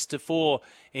 points to 4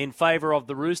 in favour of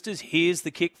the Roosters. Here's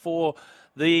the kick for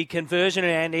the conversion,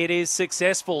 and it is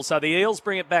successful. So the Eels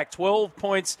bring it back 12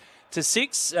 points to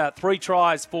 6. 3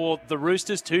 tries for the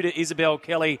Roosters, 2 to Isabel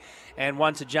Kelly and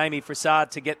 1 to Jamie Frassard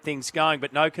to get things going,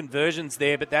 but no conversions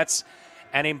there. But that's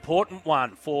an important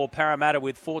one for Parramatta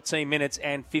with 14 minutes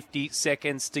and 50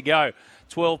 seconds to go.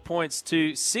 12 points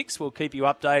to 6. We'll keep you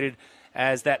updated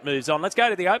as that moves on. Let's go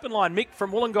to the open line. Mick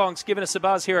from Wollongong's giving us a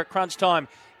buzz here at Crunch Time.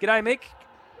 G'day, Mick.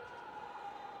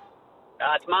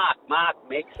 It's Mark. Mark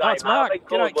Mix. Oh, it's Mark.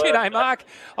 G'day, Mark.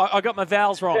 I got my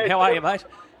vowels wrong. How are you, mate?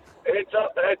 It's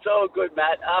all good,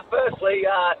 Matt. Firstly,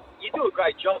 you do a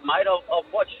great job, mate.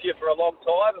 I've watched you for a long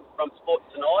time from Sports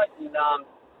Tonight, and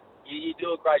you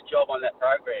do a great job on that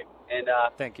program. And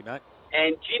thank you, mate.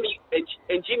 And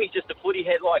Jimmy's just a footy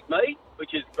head like me,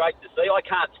 which is great to see. I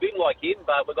can't swim like him,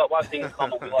 but we've got one thing in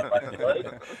common: we like rugby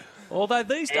league. Although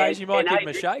these days you might give him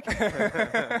a shake.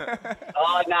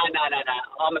 Oh, no.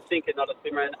 I'm a thinker, not a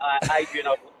swimmer. And Adrian,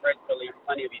 I've read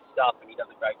plenty of his stuff, and he does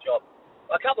a great job.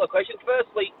 A couple of questions.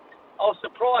 Firstly, I was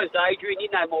surprised, Adrian, you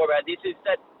know more about this, is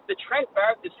that the Trent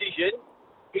Barrett decision,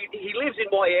 he lives in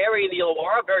my area in the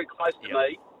Illawarra, very close to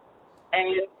me, and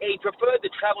he preferred to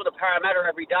travel to Parramatta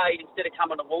every day instead of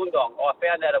coming to Wollongong. I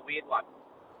found that a weird one.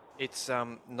 It's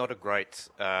not a great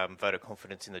vote of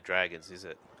confidence in the Dragons, is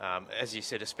it? As you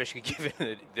said, especially given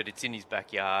that it's in his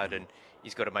backyard and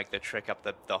he's got to make the trek up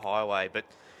the highway. But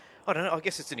I don't know, I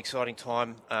guess it's an exciting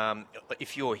time.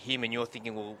 If you're him and you're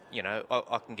thinking, well, you know,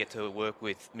 I can get to work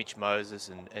with Mitch Moses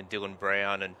and Dylan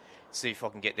Brown and see if I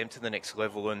can get them to the next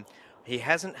level. And he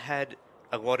hasn't had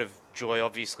a lot of joy,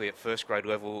 obviously, at first grade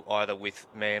level, either with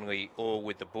Manly or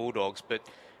with the Bulldogs. But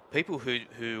people who you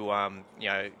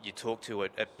know, you talk to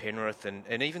at Penrith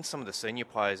and even some of the senior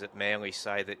players at Manly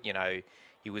say that, you know,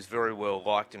 he was very well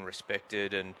liked and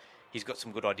respected, and he's got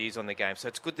some good ideas on the game. So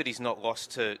it's good that he's not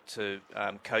lost to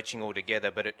coaching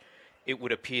altogether, but it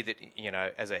would appear that, you know,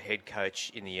 as a head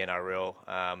coach in the NRL,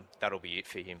 that'll be it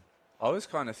for him. I was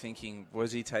kind of thinking,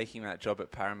 was he taking that job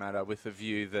at Parramatta with the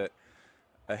view that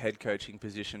a head coaching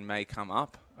position may come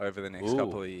up over the next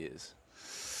couple of years?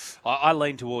 I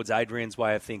lean towards Adrian's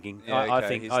way of thinking. Yeah,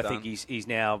 okay, I think he's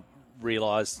now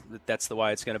realised that that's the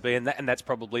way it's going to be, and that's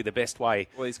probably the best way.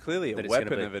 Well, he's clearly a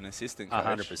weapon of an assistant coach.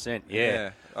 100%,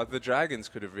 yeah. The Dragons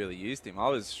could have really used him. I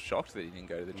was shocked that he didn't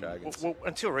go to the Dragons. Well,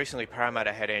 until recently,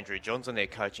 Parramatta had Andrew Johns on their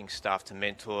coaching staff to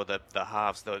mentor the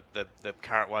halves, the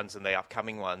current ones and the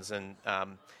upcoming ones, and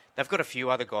they've got a few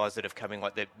other guys that have come in,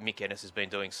 like Mick Ennis has been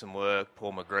doing some work,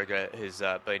 Paul McGregor has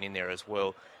been in there as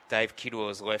well. Dave Kidwell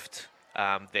has left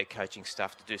their coaching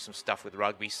staff to do some stuff with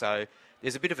rugby. So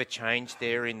there's a bit of a change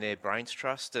there in their brains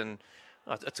trust, and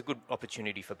it's a good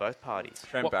opportunity for both parties.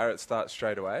 Trent Barrett starts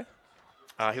straight away?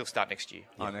 He'll start next year.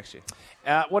 Oh, next year.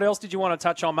 What else did you want to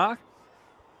touch on, Mark?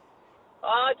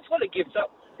 I just want to give some...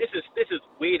 This is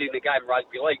weird in the game of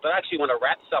rugby league, but I actually want to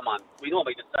rap someone. We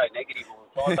normally just say negative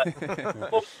all the time.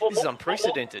 But this is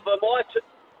unprecedented. For my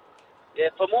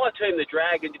team, the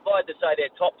Dragons, if I had to say their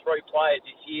top three players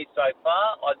this year so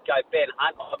far, I'd go Ben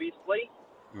Hunt, obviously.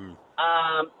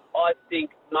 I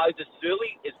think Moses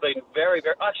Suli has been very,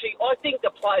 very... Actually, I think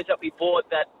the players that we bought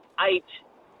that ain't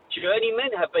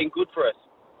journeymen have been good for us.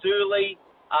 Suli,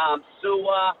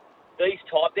 Sua, these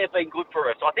type, they've been good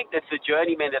for us. I think that's the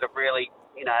journeymen that have really,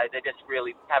 you know, they just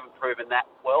really haven't proven that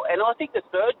well. And I think the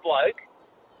third bloke,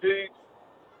 who...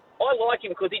 I like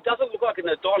him because he doesn't look like an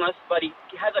Adonis, but he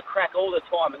has a crack all the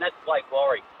time, and that's Blake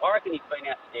Lawrie. I reckon he's been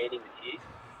outstanding this year.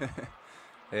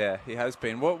 Yeah, he has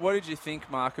been. What did you think,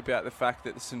 Mark, about the fact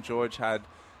that St George had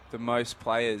the most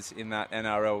players in that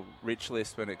NRL rich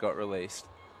list when it got released?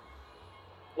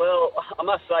 Well, I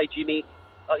must say, Jimmy,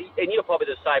 and you're probably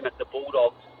the same as the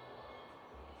Bulldogs,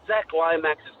 Zach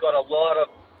Lomax has got a lot of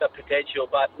the potential,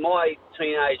 but my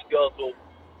teenage girls will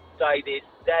say this: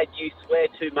 Dad, you swear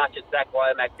too much at Zach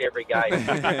Lomax every game.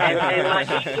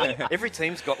 Every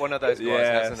team's got one of those guys,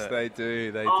 hasn't it? They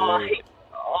do.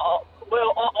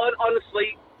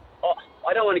 Honestly,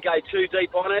 I don't want to go too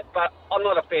deep on it, but I'm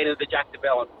not a fan of the Jack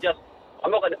DeBellin.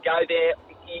 I'm not going to go there.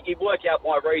 You work out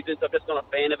my reasons. I'm just not a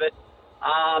fan of it.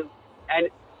 And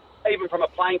even from a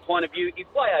playing point of view, he's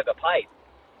way overpaid.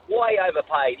 Way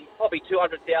overpaid. He's probably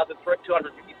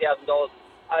 $250,000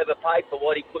 overpaid for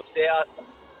what he puts out.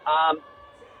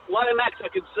 Lomax, I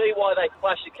can see why they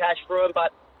flashed the cash for him,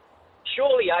 but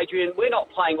surely, Adrian, we're not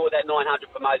playing all that 900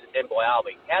 for Moses Mbye, are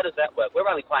we? How does that work? We're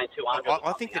only playing 200.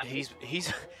 I think that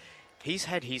he's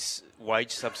had his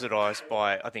wage subsidised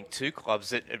by, I think, 2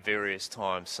 clubs at various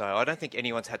times. So I don't think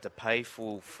anyone's had to pay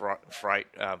full freight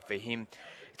for him.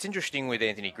 It's interesting with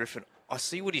Anthony Griffin. I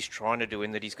see what he's trying to do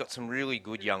in that he's got some really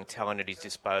good young talent at his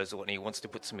disposal and he wants to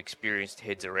put some experienced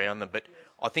heads around them. But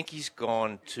I think he's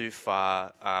gone too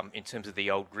far in terms of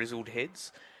the old grizzled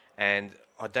heads. And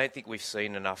I don't think we've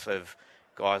seen enough of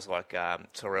guys like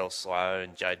Terrell Sloan,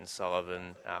 Jaden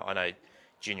Sullivan. I know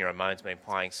Junior Ramon's been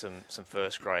playing some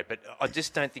first grade, but I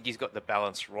just don't think he's got the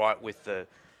balance right with the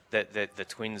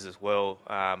Twins as well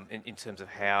in terms of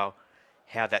how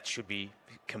how that should be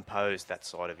composed, that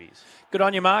side of his. Good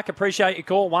on you, Mark. Appreciate your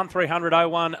call. 1300 01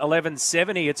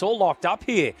 1170. It's all locked up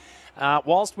here.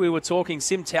 Whilst we were talking,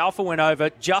 Sim Taufa went over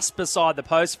just beside the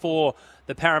post for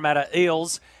the Parramatta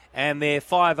Eels, and their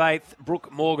 5'8",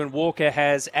 Brooke Morgan-Walker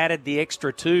has added the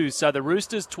extra 2. So the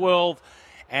Roosters 12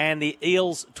 and the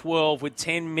Eels 12 with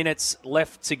 10 minutes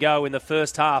left to go in the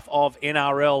first half of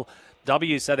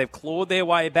NRLW. So they've clawed their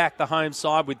way back, the home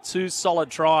side, with 2 solid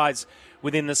tries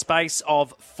within the space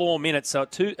of 4 minutes. So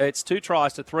it's 2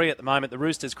 tries to 3 at the moment. The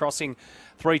Roosters crossing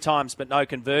 3 times but no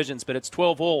conversions. But it's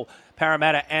 12 all,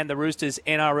 Parramatta and the Roosters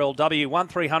NRLW.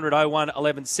 1300 01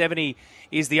 1170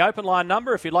 is the open line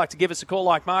number if you'd like to give us a call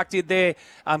like Mark did there.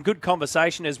 Good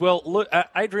conversation as well. Look,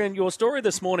 Adrian, your story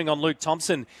this morning on Luke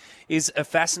Thompson is a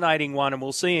fascinating one, and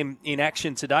we'll see him in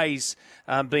action today. He's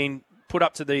been put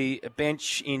up to the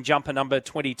bench in jumper number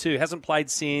 22. Hasn't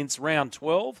played since round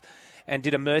 12. And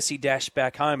did a mercy dash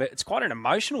back home. It's quite an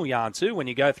emotional yarn too when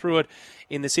you go through it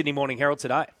in the Sydney Morning Herald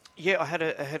today. Yeah, I had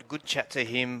a good chat to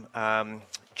him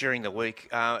during the week.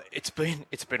 It's been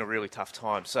a really tough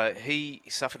time. So he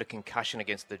suffered a concussion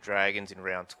against the Dragons in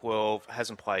round 12.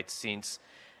 Hasn't played since.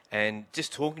 And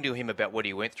just talking to him about what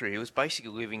he went through, he was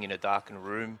basically living in a darkened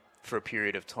room for a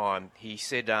period of time. He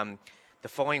said the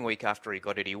following week after he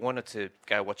got it, he wanted to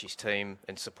go watch his team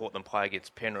and support them play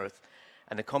against Penrith.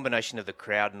 And the combination of the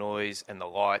crowd noise and the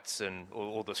lights and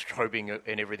all the strobing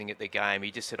and everything at the game,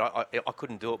 he just said, I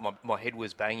couldn't do it. My head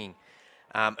was banging.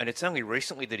 And it's only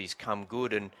recently that he's come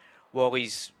good. And while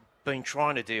he's been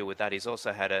trying to deal with that, he's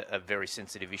also had a very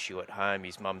sensitive issue at home.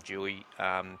 His mum, Julie,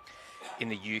 in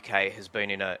the UK has been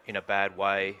in a bad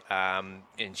way.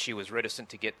 And she was reticent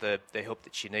to get the help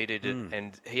that she needed.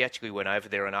 And he actually went over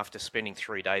there, and after spending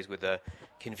 3 days with her,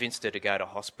 convinced her to go to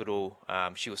hospital.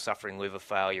 She was suffering liver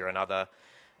failure and other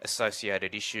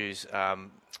associated issues.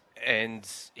 And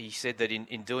he said that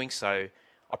in doing so,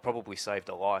 I probably saved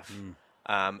her life.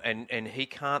 And he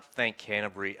can't thank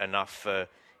Canterbury enough for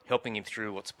helping him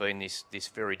through what's been this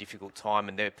very difficult time.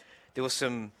 And there were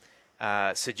some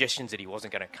suggestions that he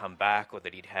wasn't going to come back or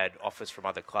that he'd had offers from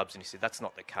other clubs, and he said that's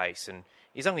not the case. And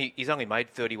he's only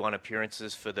made 31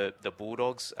 appearances for the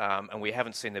Bulldogs, and we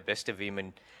haven't seen the best of him.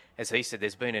 And as he said,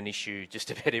 there's been an issue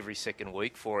just about every second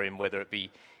week for him, whether it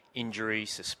be injury,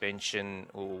 suspension,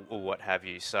 or what have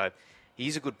you. So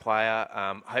he's a good player.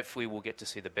 Hopefully we'll get to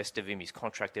see the best of him. He's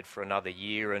contracted for another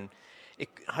year, and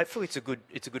hopefully it's a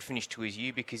good finish to his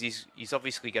year, because he's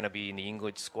obviously going to be in the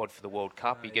England squad for the World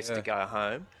Cup. He gets to go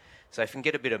home. So if he can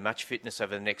get a bit of match fitness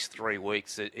over the next 3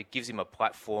 weeks, it gives him a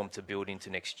platform to build into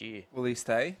next year. Will he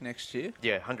stay next year?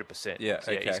 Yeah, 100%. Yeah,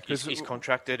 okay. He's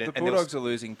contracted. The Bulldogs are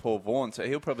losing Paul Vaughan, so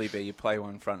he'll probably be your play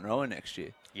one front rower next year.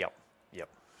 Yep.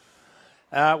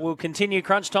 We'll continue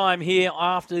crunch time here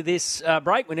after this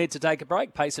break. We need to take a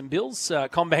break, pay some bills.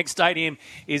 CommBank Stadium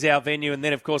is our venue. And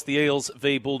then, of course, the Eels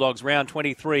v Bulldogs. Round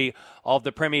 23 of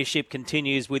the Premiership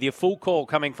continues with your full call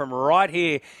coming from right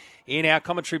here in our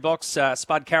commentary box.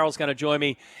 Spud Carroll's going to join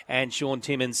me, and Sean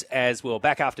Timmins as well.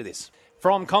 Back after this.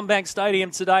 From CommBank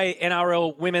Stadium today,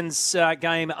 NRL women's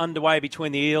game underway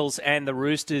between the Eels and the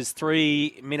Roosters.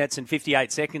 3 minutes and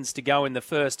 58 seconds to go in the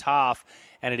first half,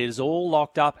 and it is all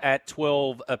locked up at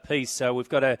 12 apiece. So we've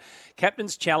got a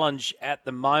captain's challenge at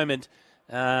the moment,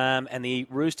 and the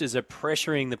Roosters are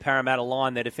pressuring the Parramatta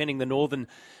line. They're defending the northern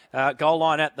goal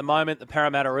line at the moment, the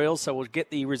Parramatta Eels. So we'll get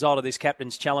the result of this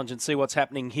captain's challenge and see what's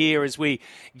happening here as we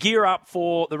gear up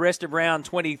for the rest of round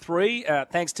 23.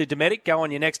 Thanks to Dometic. Go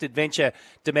on your next adventure,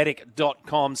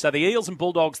 Dometic.com. So the Eels and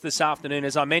Bulldogs this afternoon,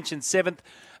 as I mentioned, 7th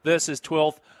versus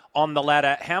 12th on the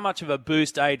ladder. How much of a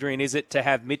boost, Adrian, is it to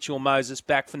have Mitchell Moses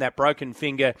back from that broken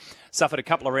finger suffered a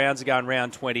couple of rounds ago in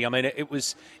round 20? I mean, it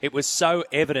was so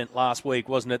evident last week,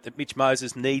 wasn't it, that Mitch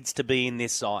Moses needs to be in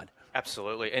this side?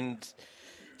 Absolutely. And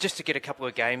just to get a couple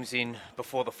of games in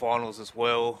before the finals as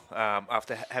well,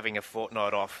 after having a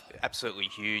fortnight off, absolutely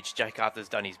huge. Jake Arthur's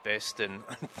done his best, and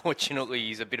unfortunately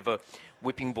he's a bit of a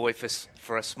whipping boy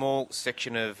for a small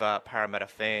section of Parramatta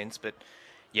fans, but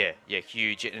yeah,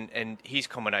 huge. And his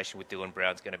combination with Dylan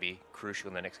Brown's going to be crucial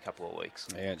in the next couple of weeks.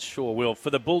 Yeah, it sure will. For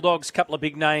the Bulldogs, a couple of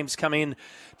big names come in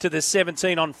to the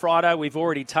 17 on Friday. We've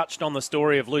already touched on the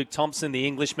story of Luke Thompson, the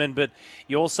Englishman, but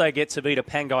you also get Tavita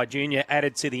Pangai Jr.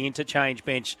 added to the interchange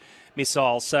bench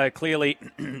missile. So clearly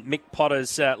Mick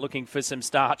Potter's looking for some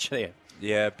starch there.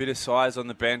 Yeah, a bit of size on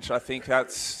the bench. I think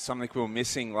that's something we were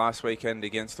missing last weekend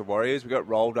against the Warriors. We got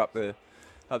rolled up the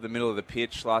middle of the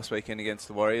pitch last weekend against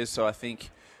the Warriors, so I think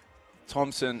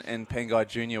Thompson and Pangai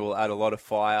Jr. will add a lot of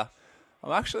fire.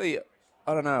 I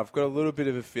don't know, I've got a little bit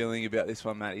of a feeling about this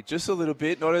one, Matty. Just a little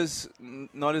bit, not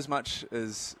as much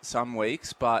as some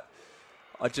weeks, but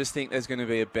I just think there's going to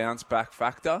be a bounce back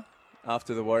factor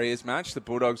after the Warriors match. The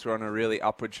Bulldogs were on a really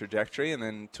upward trajectory and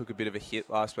then took a bit of a hit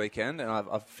last weekend, and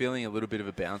I'm feeling a little bit of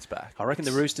a bounce back. I reckon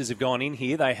the Roosters have gone in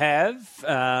here. They have.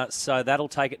 So that'll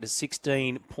take it to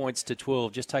 16 points to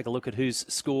 12. Just take a look at who's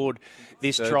scored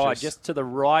this try. Just to the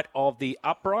right of the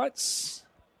uprights.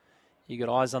 You got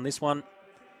eyes on this one,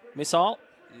 Missile?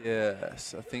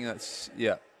 Yes, I think that's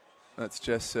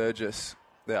Jess Surgis,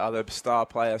 the other star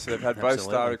player. So they've had both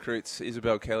star recruits,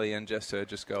 Isabel Kelly and Jess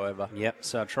Surgis, go over. Yep,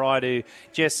 so try to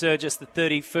Jess Surgis, the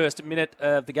 31st minute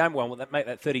of the game. Well, will that make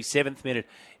that 37th minute?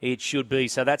 It should be.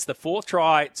 So that's the 4th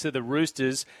try to the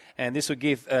Roosters, and this will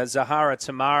give Zahara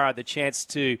Tamara the chance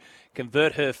to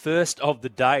convert her first of the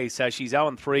day. So she's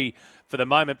 0-3 for the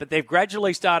moment, but they've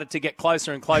gradually started to get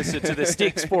closer and closer to the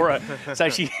sticks for her. So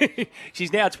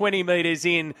she's now 20 metres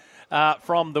in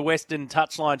from the western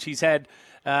touchline. She's had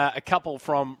a couple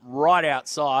from right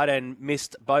outside and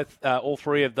missed all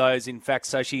 3 of those, in fact.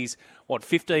 So she's,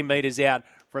 15 metres out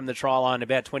from the try line,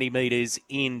 about 20 metres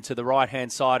in to the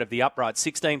right-hand side of the upright.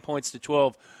 16 points to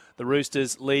 12. The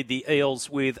Roosters lead the Eels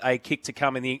with a kick to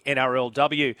come in the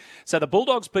NRLW. So the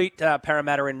Bulldogs beat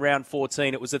Parramatta in round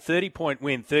 14. It was a 30-point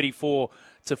win, 34-4.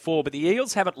 But the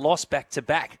Eels haven't lost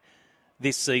back-to-back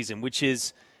this season, which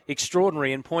is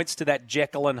extraordinary and points to that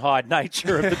Jekyll and Hyde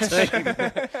nature of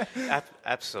the team.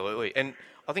 Absolutely. And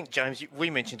I think, James, we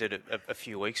mentioned it a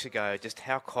few weeks ago, just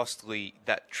how costly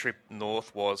that trip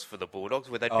north was for the Bulldogs,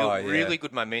 where they built really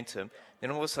good momentum. Then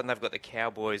all of a sudden they've got the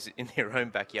Cowboys in their own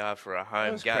backyard for a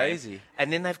home game. Crazy.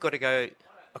 And then they've got to go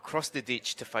across the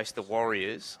ditch to face the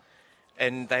Warriors.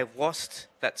 And they've lost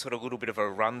that sort of little bit of a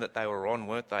run that they were on,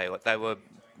 weren't they? Like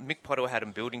Mick Potter had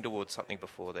them building towards something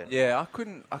before then. Yeah,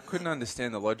 I couldn't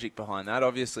understand the logic behind that.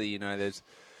 Obviously,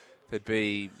 there'd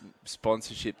be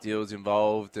sponsorship deals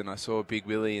involved, and I saw Big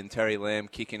Willie and Terry Lamb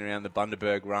kicking around the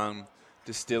Bundaberg Rum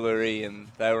distillery, and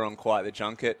they were on quite the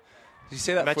junket. Did you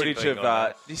see that footage of?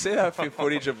 Did you see that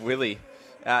footage of Willie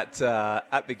at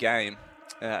the game,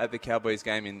 at the Cowboys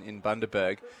game in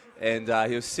Bundaberg, and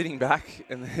he was sitting back,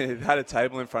 and they had a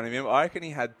table in front of him. I reckon he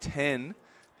had 10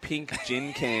 pink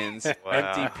gin cans,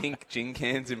 empty pink gin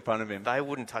cans in front of him. They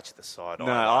wouldn't touch the side. No,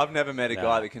 I've never met a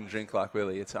guy that can drink like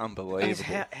Willie. It's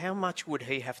unbelievable. How much would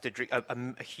he have to drink,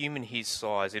 a human his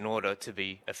size, in order to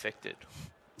be affected?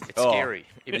 It's scary.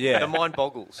 The mind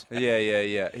boggles.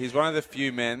 Yeah. He's one of the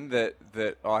few men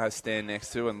that I stand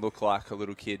next to and look like a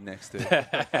little kid next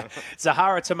to.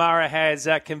 Zahara Tamara has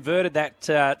converted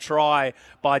that try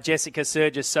by Jessica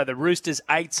Surgis. So the Roosters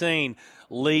 18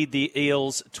 lead the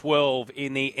Eels 12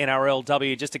 in the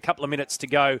NRLW. Just a couple of minutes to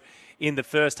go in the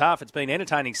first half. It's been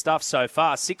entertaining stuff so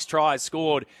far. 6 tries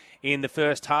scored in the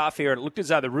first half here. It looked as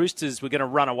though the Roosters were going to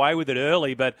run away with it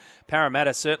early, but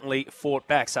Parramatta certainly fought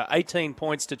back. So 18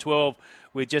 points to 12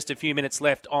 with just a few minutes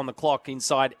left on the clock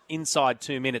inside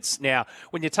 2 minutes. Now,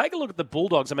 when you take a look at the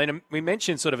Bulldogs, I mean, we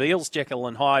mentioned sort of Eels, Jekyll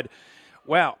and Hyde.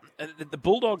 Wow, the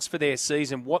Bulldogs for their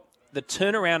season, what the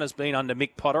turnaround has been under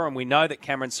Mick Potter, and we know that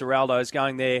Cameron Ciraldo is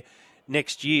going there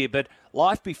next year, but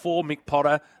life before Mick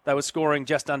Potter, they were scoring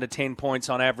just under 10 points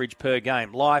on average per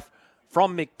game. Life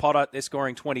from Mick Potter, they're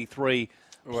scoring 23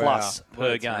 plus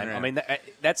per game. I mean,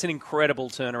 that's an incredible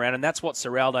turnaround, and that's what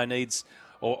Ciraldo needs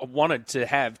or wanted to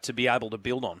have to be able to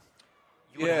build on.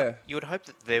 You would hope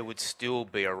that there would still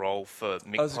be a role for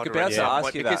Mick Potter. I was about to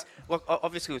ask you that. Look,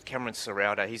 obviously with Cameron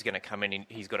Ciraldo, he's going to come in,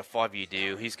 he's got a 5-year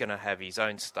deal, he's going to have his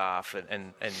own staff,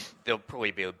 and there'll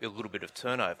probably be a little bit of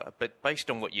turnover. But based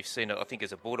on what you've seen, I think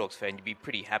as a Bulldogs fan, you'd be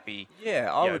pretty happy.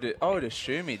 Yeah, I would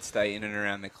assume he'd stay in and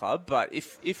around the club, but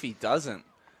if he doesn't,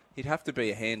 he'd have to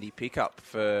be a handy pickup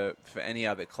for any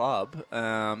other club.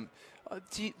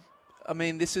 I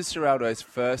mean, this is Ciraldo's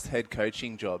first head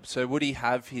coaching job, so would he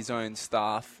have his own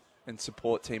staff and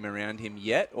support team around him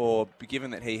yet? Or given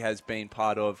that he has been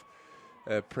part of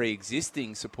a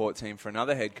pre-existing support team for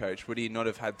another head coach, would he not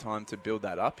have had time to build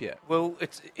that up yet? Well,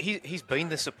 he's been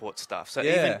the support staff. So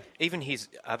even his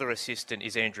other assistant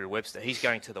is Andrew Webster. He's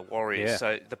going to the Warriors. Yeah.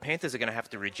 So the Panthers are going to have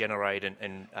to regenerate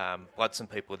and blood some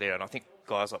people there. And I think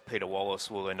guys like Peter Wallace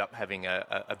will end up having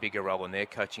a bigger role in their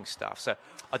coaching staff. So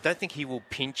I don't think he will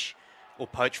pinch or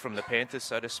poach from the Panthers,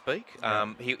 so to speak.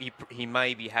 He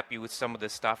may be happy with some of the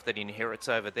stuff that he inherits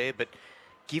over there, but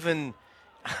given,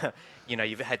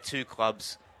 you've had 2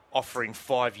 clubs offering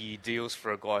 5-year deals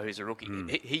for a guy who's a rookie,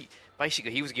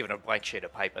 he was given a blank sheet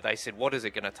of paper. They said, what is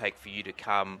it going to take for you to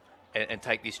come and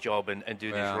take this job and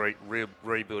do this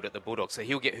rebuild at the Bulldogs. So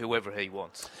he'll get whoever he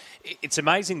wants. It's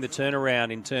amazing the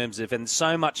turnaround in terms of, and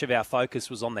so much of our focus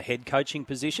was on the head coaching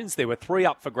positions. There were 3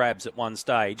 up for grabs at one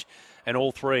stage, and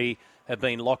all 3 have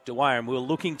been locked away. And we're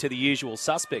looking to the usual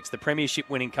suspects, the premiership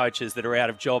winning coaches that are out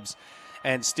of jobs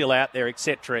and still out there,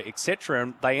 etc., etc.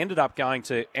 And they ended up going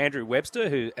to Andrew Webster,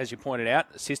 who, as you pointed out,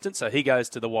 assistant, so he goes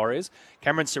to the Warriors.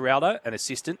 Cameron Ciraldo, an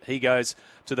assistant, he goes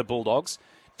to the Bulldogs.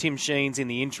 Tim Sheen's in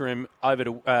the interim over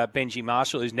to Benji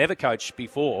Marshall, who's never coached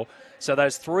before. So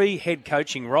those 3 head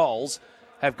coaching roles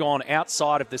have gone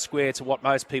outside of the square to what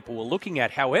most people were looking at.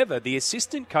 However, the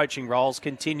assistant coaching roles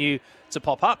continue to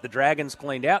pop up. The Dragons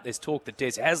cleaned out. There's talk that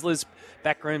Des Hasler's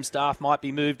backroom staff might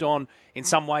be moved on in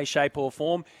some way, shape or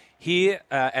form. Here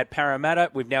at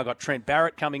Parramatta, we've now got Trent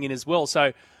Barrett coming in as well.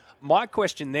 So my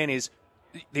question then is,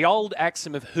 the old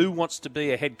axiom of who wants to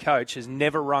be a head coach has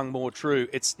never rung more true.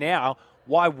 It's now,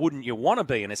 why wouldn't you want to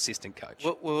be an assistant coach?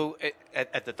 Well,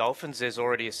 at the Dolphins, there's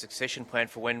already a succession plan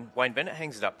for when Wayne Bennett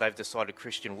hangs it up. They've decided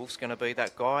Christian Wolf's going to be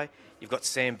that guy. You've got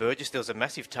Sam Burgess. There was a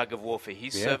massive tug of war for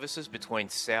his services between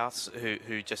Souths,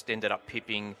 who just ended up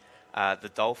pipping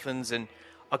the Dolphins. And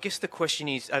I guess the question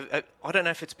is, I don't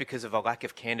know if it's because of a lack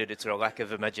of candidates or a lack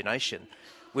of imagination.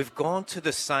 We've gone to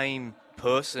the same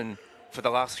person for the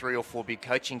last 3 or 4 big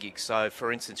coaching gigs. So,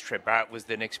 for instance, Trent Barrett was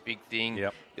the next big thing.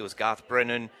 Yep. It was Garth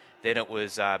Brennan. Then it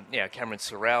was Cameron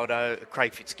Ciraldo.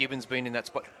 Craig Fitzgibbon's been in that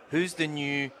spot. Who's the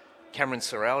new Cameron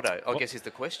Ciraldo? I guess is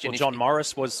the question. Well, John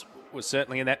Morris was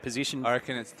certainly in that position. I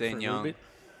reckon it's Dean Young.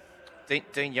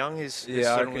 Dean Young is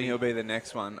I reckon he'll be the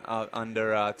next one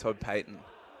under Todd Payten.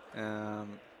 Todd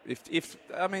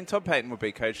Payten would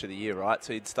be coach of the year, right?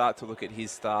 So you'd start to look at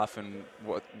his staff and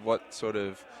what sort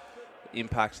of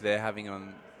impact they're having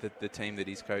on the team that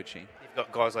he's coaching. You've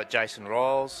got guys like Jason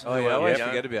Riles. Oh, yeah, I always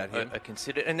forget about him. Are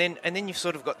considered. And then you've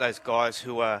sort of got those guys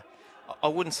who are, I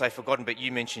wouldn't say forgotten, but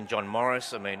you mentioned John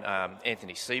Morris. I mean,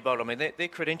 Anthony Seibold. I mean, they're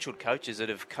credentialed coaches that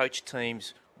have coached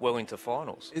teams well into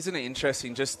finals. Isn't it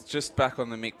interesting? Just back on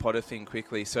the Mick Potter thing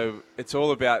quickly. So it's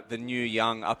all about the new,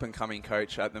 young, up-and-coming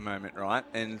coach at the moment, right?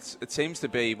 And it seems to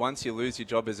be once you lose your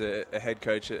job as a head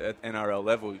coach at NRL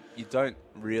level, you don't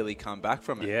really come back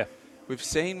from it. Yeah. We've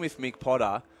seen with Mick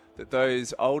Potter that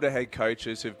those older head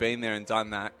coaches who've been there and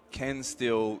done that can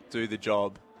still do the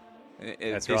job at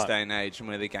this day and age and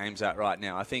where the game's at right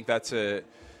now. I think that's a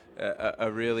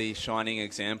really shining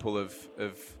example of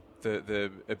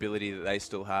the ability that they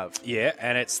still have. Yeah,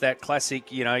 and it's that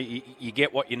classic, you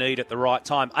get what you need at the right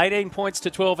time. 18 points to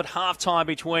 12 at halftime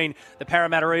between the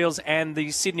Parramatta Eels and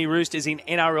the Sydney Roosters in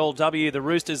NRLW. The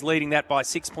Roosters leading that by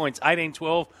 6 points,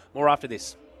 18-12. More after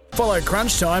this. Follow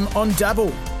Crunch Time on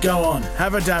Dabble. Go on,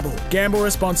 have a dabble. Gamble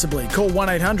responsibly. Call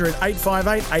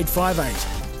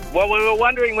 1-800-858-858. Well, we were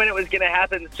wondering when it was going to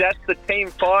happen. Just the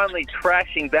team finally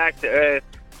crashing back to earth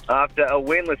after a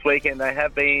winless weekend. They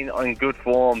have been on good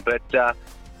form, but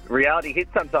reality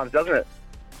hits sometimes, doesn't it?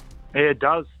 Yeah, it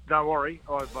does. Don't worry.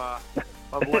 I've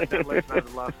learned that lesson over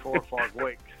the last 4 or 5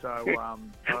 weeks. So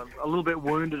I'm a little bit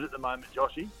wounded at the moment,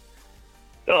 Joshy.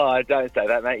 Oh, don't say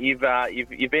that, mate. You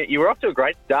were off to a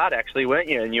great start, actually, weren't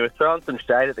you? And you were throwing some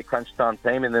shade at the Crunch Time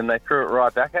team, and then they threw it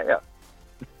right back at you.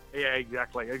 Yeah,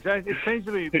 exactly. It seems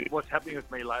to be what's happening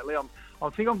with me lately. I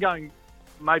think I'm going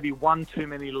maybe one too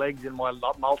many legs in my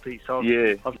multi. So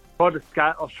I've tried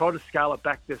to scale it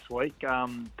back this week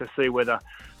to see whether,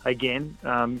 again,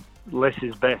 less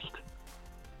is best.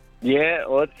 Yeah,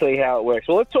 well, let's see how it works.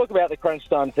 Well, let's talk about the Crunch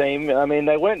Time team. I mean,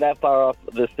 they weren't that far off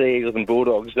the Sea Eagles and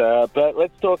Bulldogs, but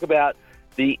let's talk about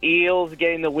the Eels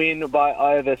getting the win by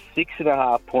over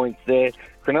 6.5 points there.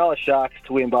 Cronulla Sharks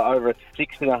to win by over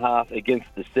 6.5 against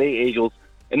the Sea Eagles.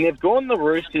 And they've gone the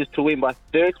Roosters to win by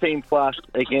 13 plus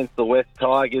against the West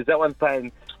Tigers. That one's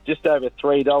paying just over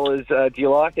 $3. Do you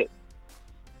like it?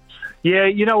 Yeah,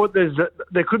 you know what?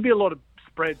 There could be a lot of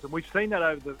spreads, and we've seen that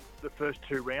over the first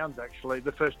 2 rounds, actually.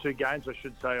 The first 2 games, I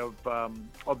should say, of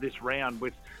this round,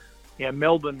 with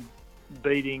Melbourne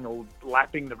beating or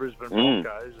lapping the Brisbane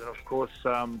Broncos, and of course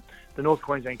the North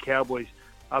Queensland Cowboys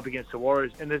up against the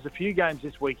Warriors. And there's a few games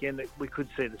this weekend that we could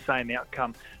see the same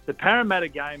outcome. The Parramatta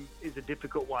game is a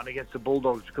difficult one against the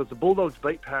Bulldogs because the Bulldogs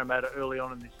beat Parramatta early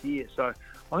on in this year. So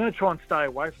I'm going to try and stay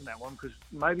away from that one because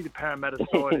maybe the Parramatta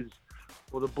side is,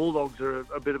 well, the Bulldogs are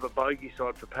a bit of a bogey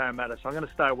side for Parramatta. So I'm going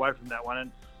to stay away from that one. And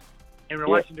in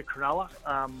relation to Cronulla,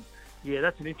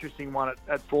 that's an interesting one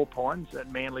at 4 Pines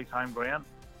at Manly's home ground.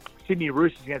 Sydney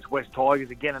Roosters against West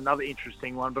Tigers, again, another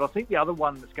interesting one. But I think the other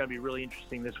one that's going to be really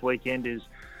interesting this weekend is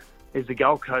the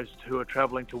Gold Coast, who are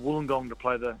travelling to Wollongong to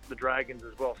play the Dragons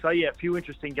as well. So, a few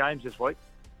interesting games this week.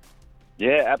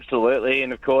 Yeah, absolutely.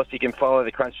 And, of course, you can follow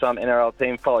the Crunch Time NRL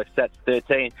team, follow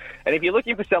Stats13. And if you're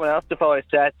looking for someone else to follow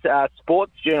Stats,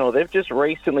 Sports Journal, they've just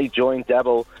recently joined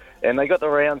Dabble, and they got the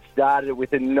round started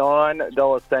with a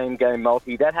 $9 same-game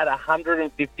multi. That had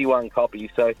 151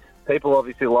 copies, so people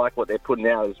obviously like what they're putting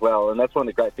out as well, and that's one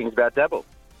of the great things about Dabble.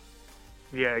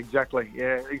 Yeah, exactly.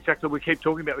 We keep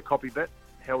talking about the copy bet,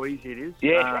 how easy it is.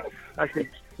 Yeah. Actually,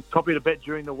 copied a bet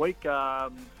during the week.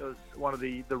 It was one of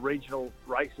the regional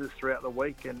races throughout the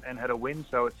week and had a win,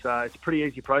 so it's a pretty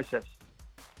easy process.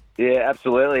 Yeah,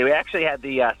 absolutely. We actually had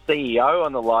the CEO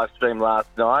on the live stream last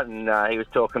night, and he was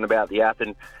talking about the app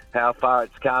and how far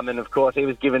it's come. And, of course,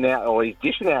 he's dishing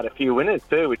out a few winners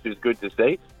too, which is good to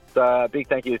see. So big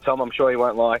thank you to Tom. I'm sure he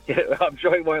won't like it. I'm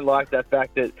sure he won't like that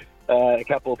fact that a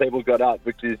couple of people got up,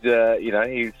 which is,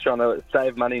 he's trying to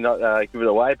save money, not give it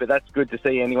away. But that's good to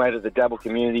see anyway that the Dabble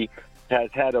community has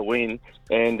had a win.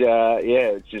 And,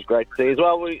 it's just great to see. As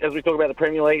well, as we talk about the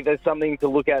Premier League, there's something to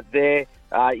look at there.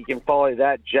 You can follow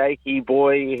that. Jakey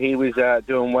boy, he was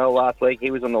doing well last week.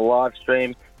 He was on the live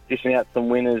stream, dishing out some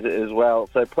winners as well.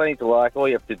 So plenty to like. All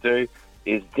you have to do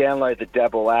is download the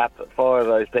Dabble app, follow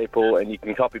those people, and you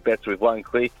can copy bets with one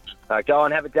click. Go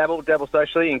on, have a dabble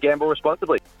socially, and gamble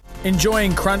responsibly.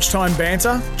 Enjoying Crunchtime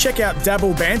banter? Check out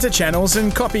Dabble banter channels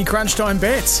and copy Crunchtime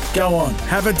bets. Go on,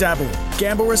 have a dabble.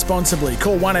 Gamble responsibly.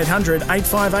 Call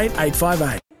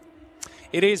 1-800-858-858.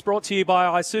 It is brought to you by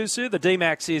Isuzu. The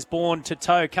D-Max is born to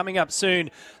tow. Coming up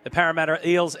soon, the Parramatta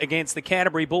Eels against the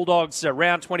Canterbury Bulldogs,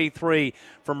 round 23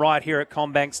 from right here at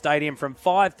CommBank Stadium. From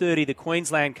 5:30, the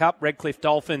Queensland Cup, Redcliffe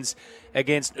Dolphins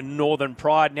against Northern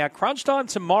Pride. Now, crunch time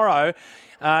tomorrow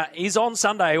is on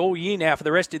Sunday all year now for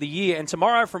the rest of the year. And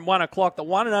tomorrow from 1 o'clock, the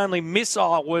one and only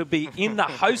Missile will be in the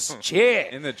host chair.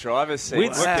 In the driver's seat.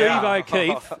 With Steve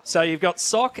O'Keefe. So you've got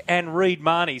Sock and Reed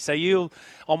Marnie. So you'll,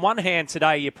 on one hand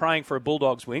today, you're praying for a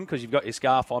Bulldogs win because you've got your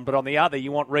scarf on. But on the other,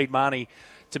 you want Reed Marnie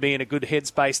to be in a good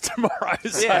headspace tomorrow.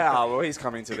 So. Yeah, well, he's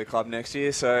coming to the club next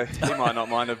year, so he might not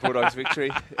mind a Bulldogs victory.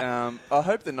 I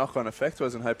hope the knock-on effect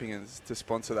wasn't hoping to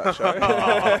sponsor that show.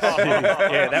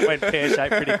 Yeah, that went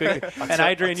pear-shaped pretty quickly. And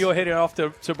Adrian, you're heading off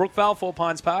to Brookvale, Four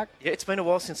Pines Park? Yeah, it's been a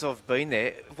while since I've been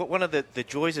there. One of the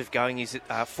joys of going is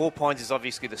that Four Pines is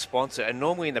obviously the sponsor, and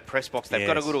normally in the press box they've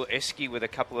got a little esky with a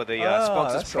couple of the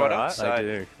sponsors' products. Right. So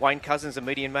They do. Wayne Cousins, the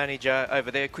media manager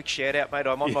over there, quick shout-out, mate,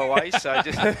 I'm on my way, so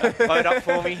just load up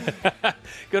for me.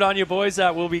 Good on you, boys.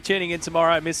 We'll be tuning in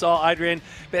tomorrow. Missile, Adrian,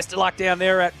 best of luck down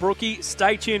there at Brookie.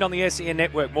 Stay tuned on the SEN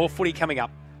Network. More footy coming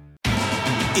up.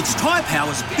 It's Tyre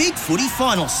Power's Big Footy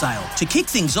Final Sale. To kick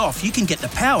things off, you can get the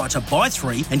power to buy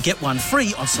 3 and get 1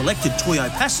 free on selected Toyo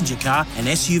passenger car and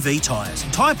SUV tyres.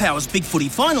 Tyre Power's Big Footy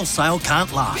Final Sale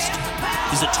can't last.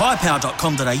 Visit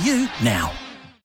tyrepower.com.au now.